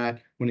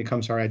format when it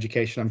comes to our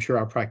education. I'm sure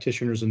our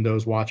practitioners and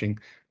those watching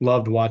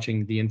loved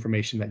watching the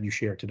information that you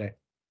shared today.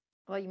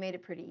 Well, you made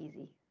it pretty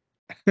easy.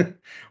 Well,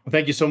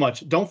 thank you so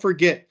much. Don't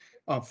forget,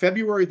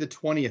 February the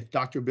 20th,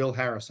 Dr. Bill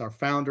Harris, our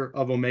founder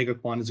of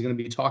OmegaQuant, is going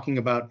to be talking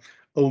about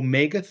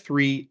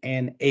omega-3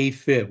 and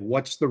AFib.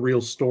 What's the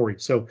real story?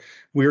 So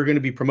we're going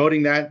to be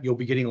promoting that. You'll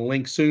be getting a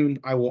link soon.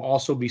 I will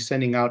also be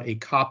sending out a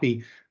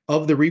copy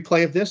of the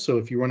replay of this. So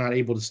if you were not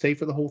able to stay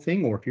for the whole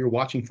thing, or if you're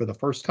watching for the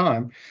first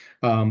time,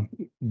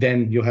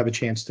 then you'll have a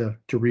chance to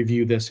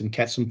review this and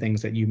catch some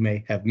things that you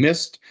may have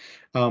missed.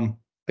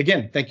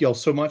 Again, thank you all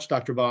so much,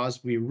 Dr.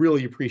 Boz. We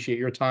really appreciate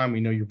your time. We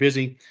know you're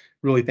busy.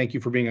 Really, thank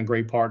you for being a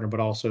great partner, but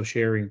also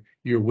sharing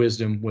your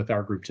wisdom with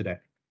our group today.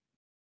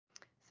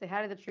 Say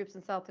hi to the troops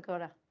in South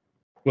Dakota.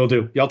 Will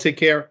do. Y'all take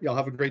care. Y'all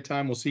have a great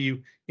time. We'll see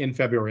you in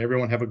February.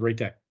 Everyone have a great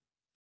day.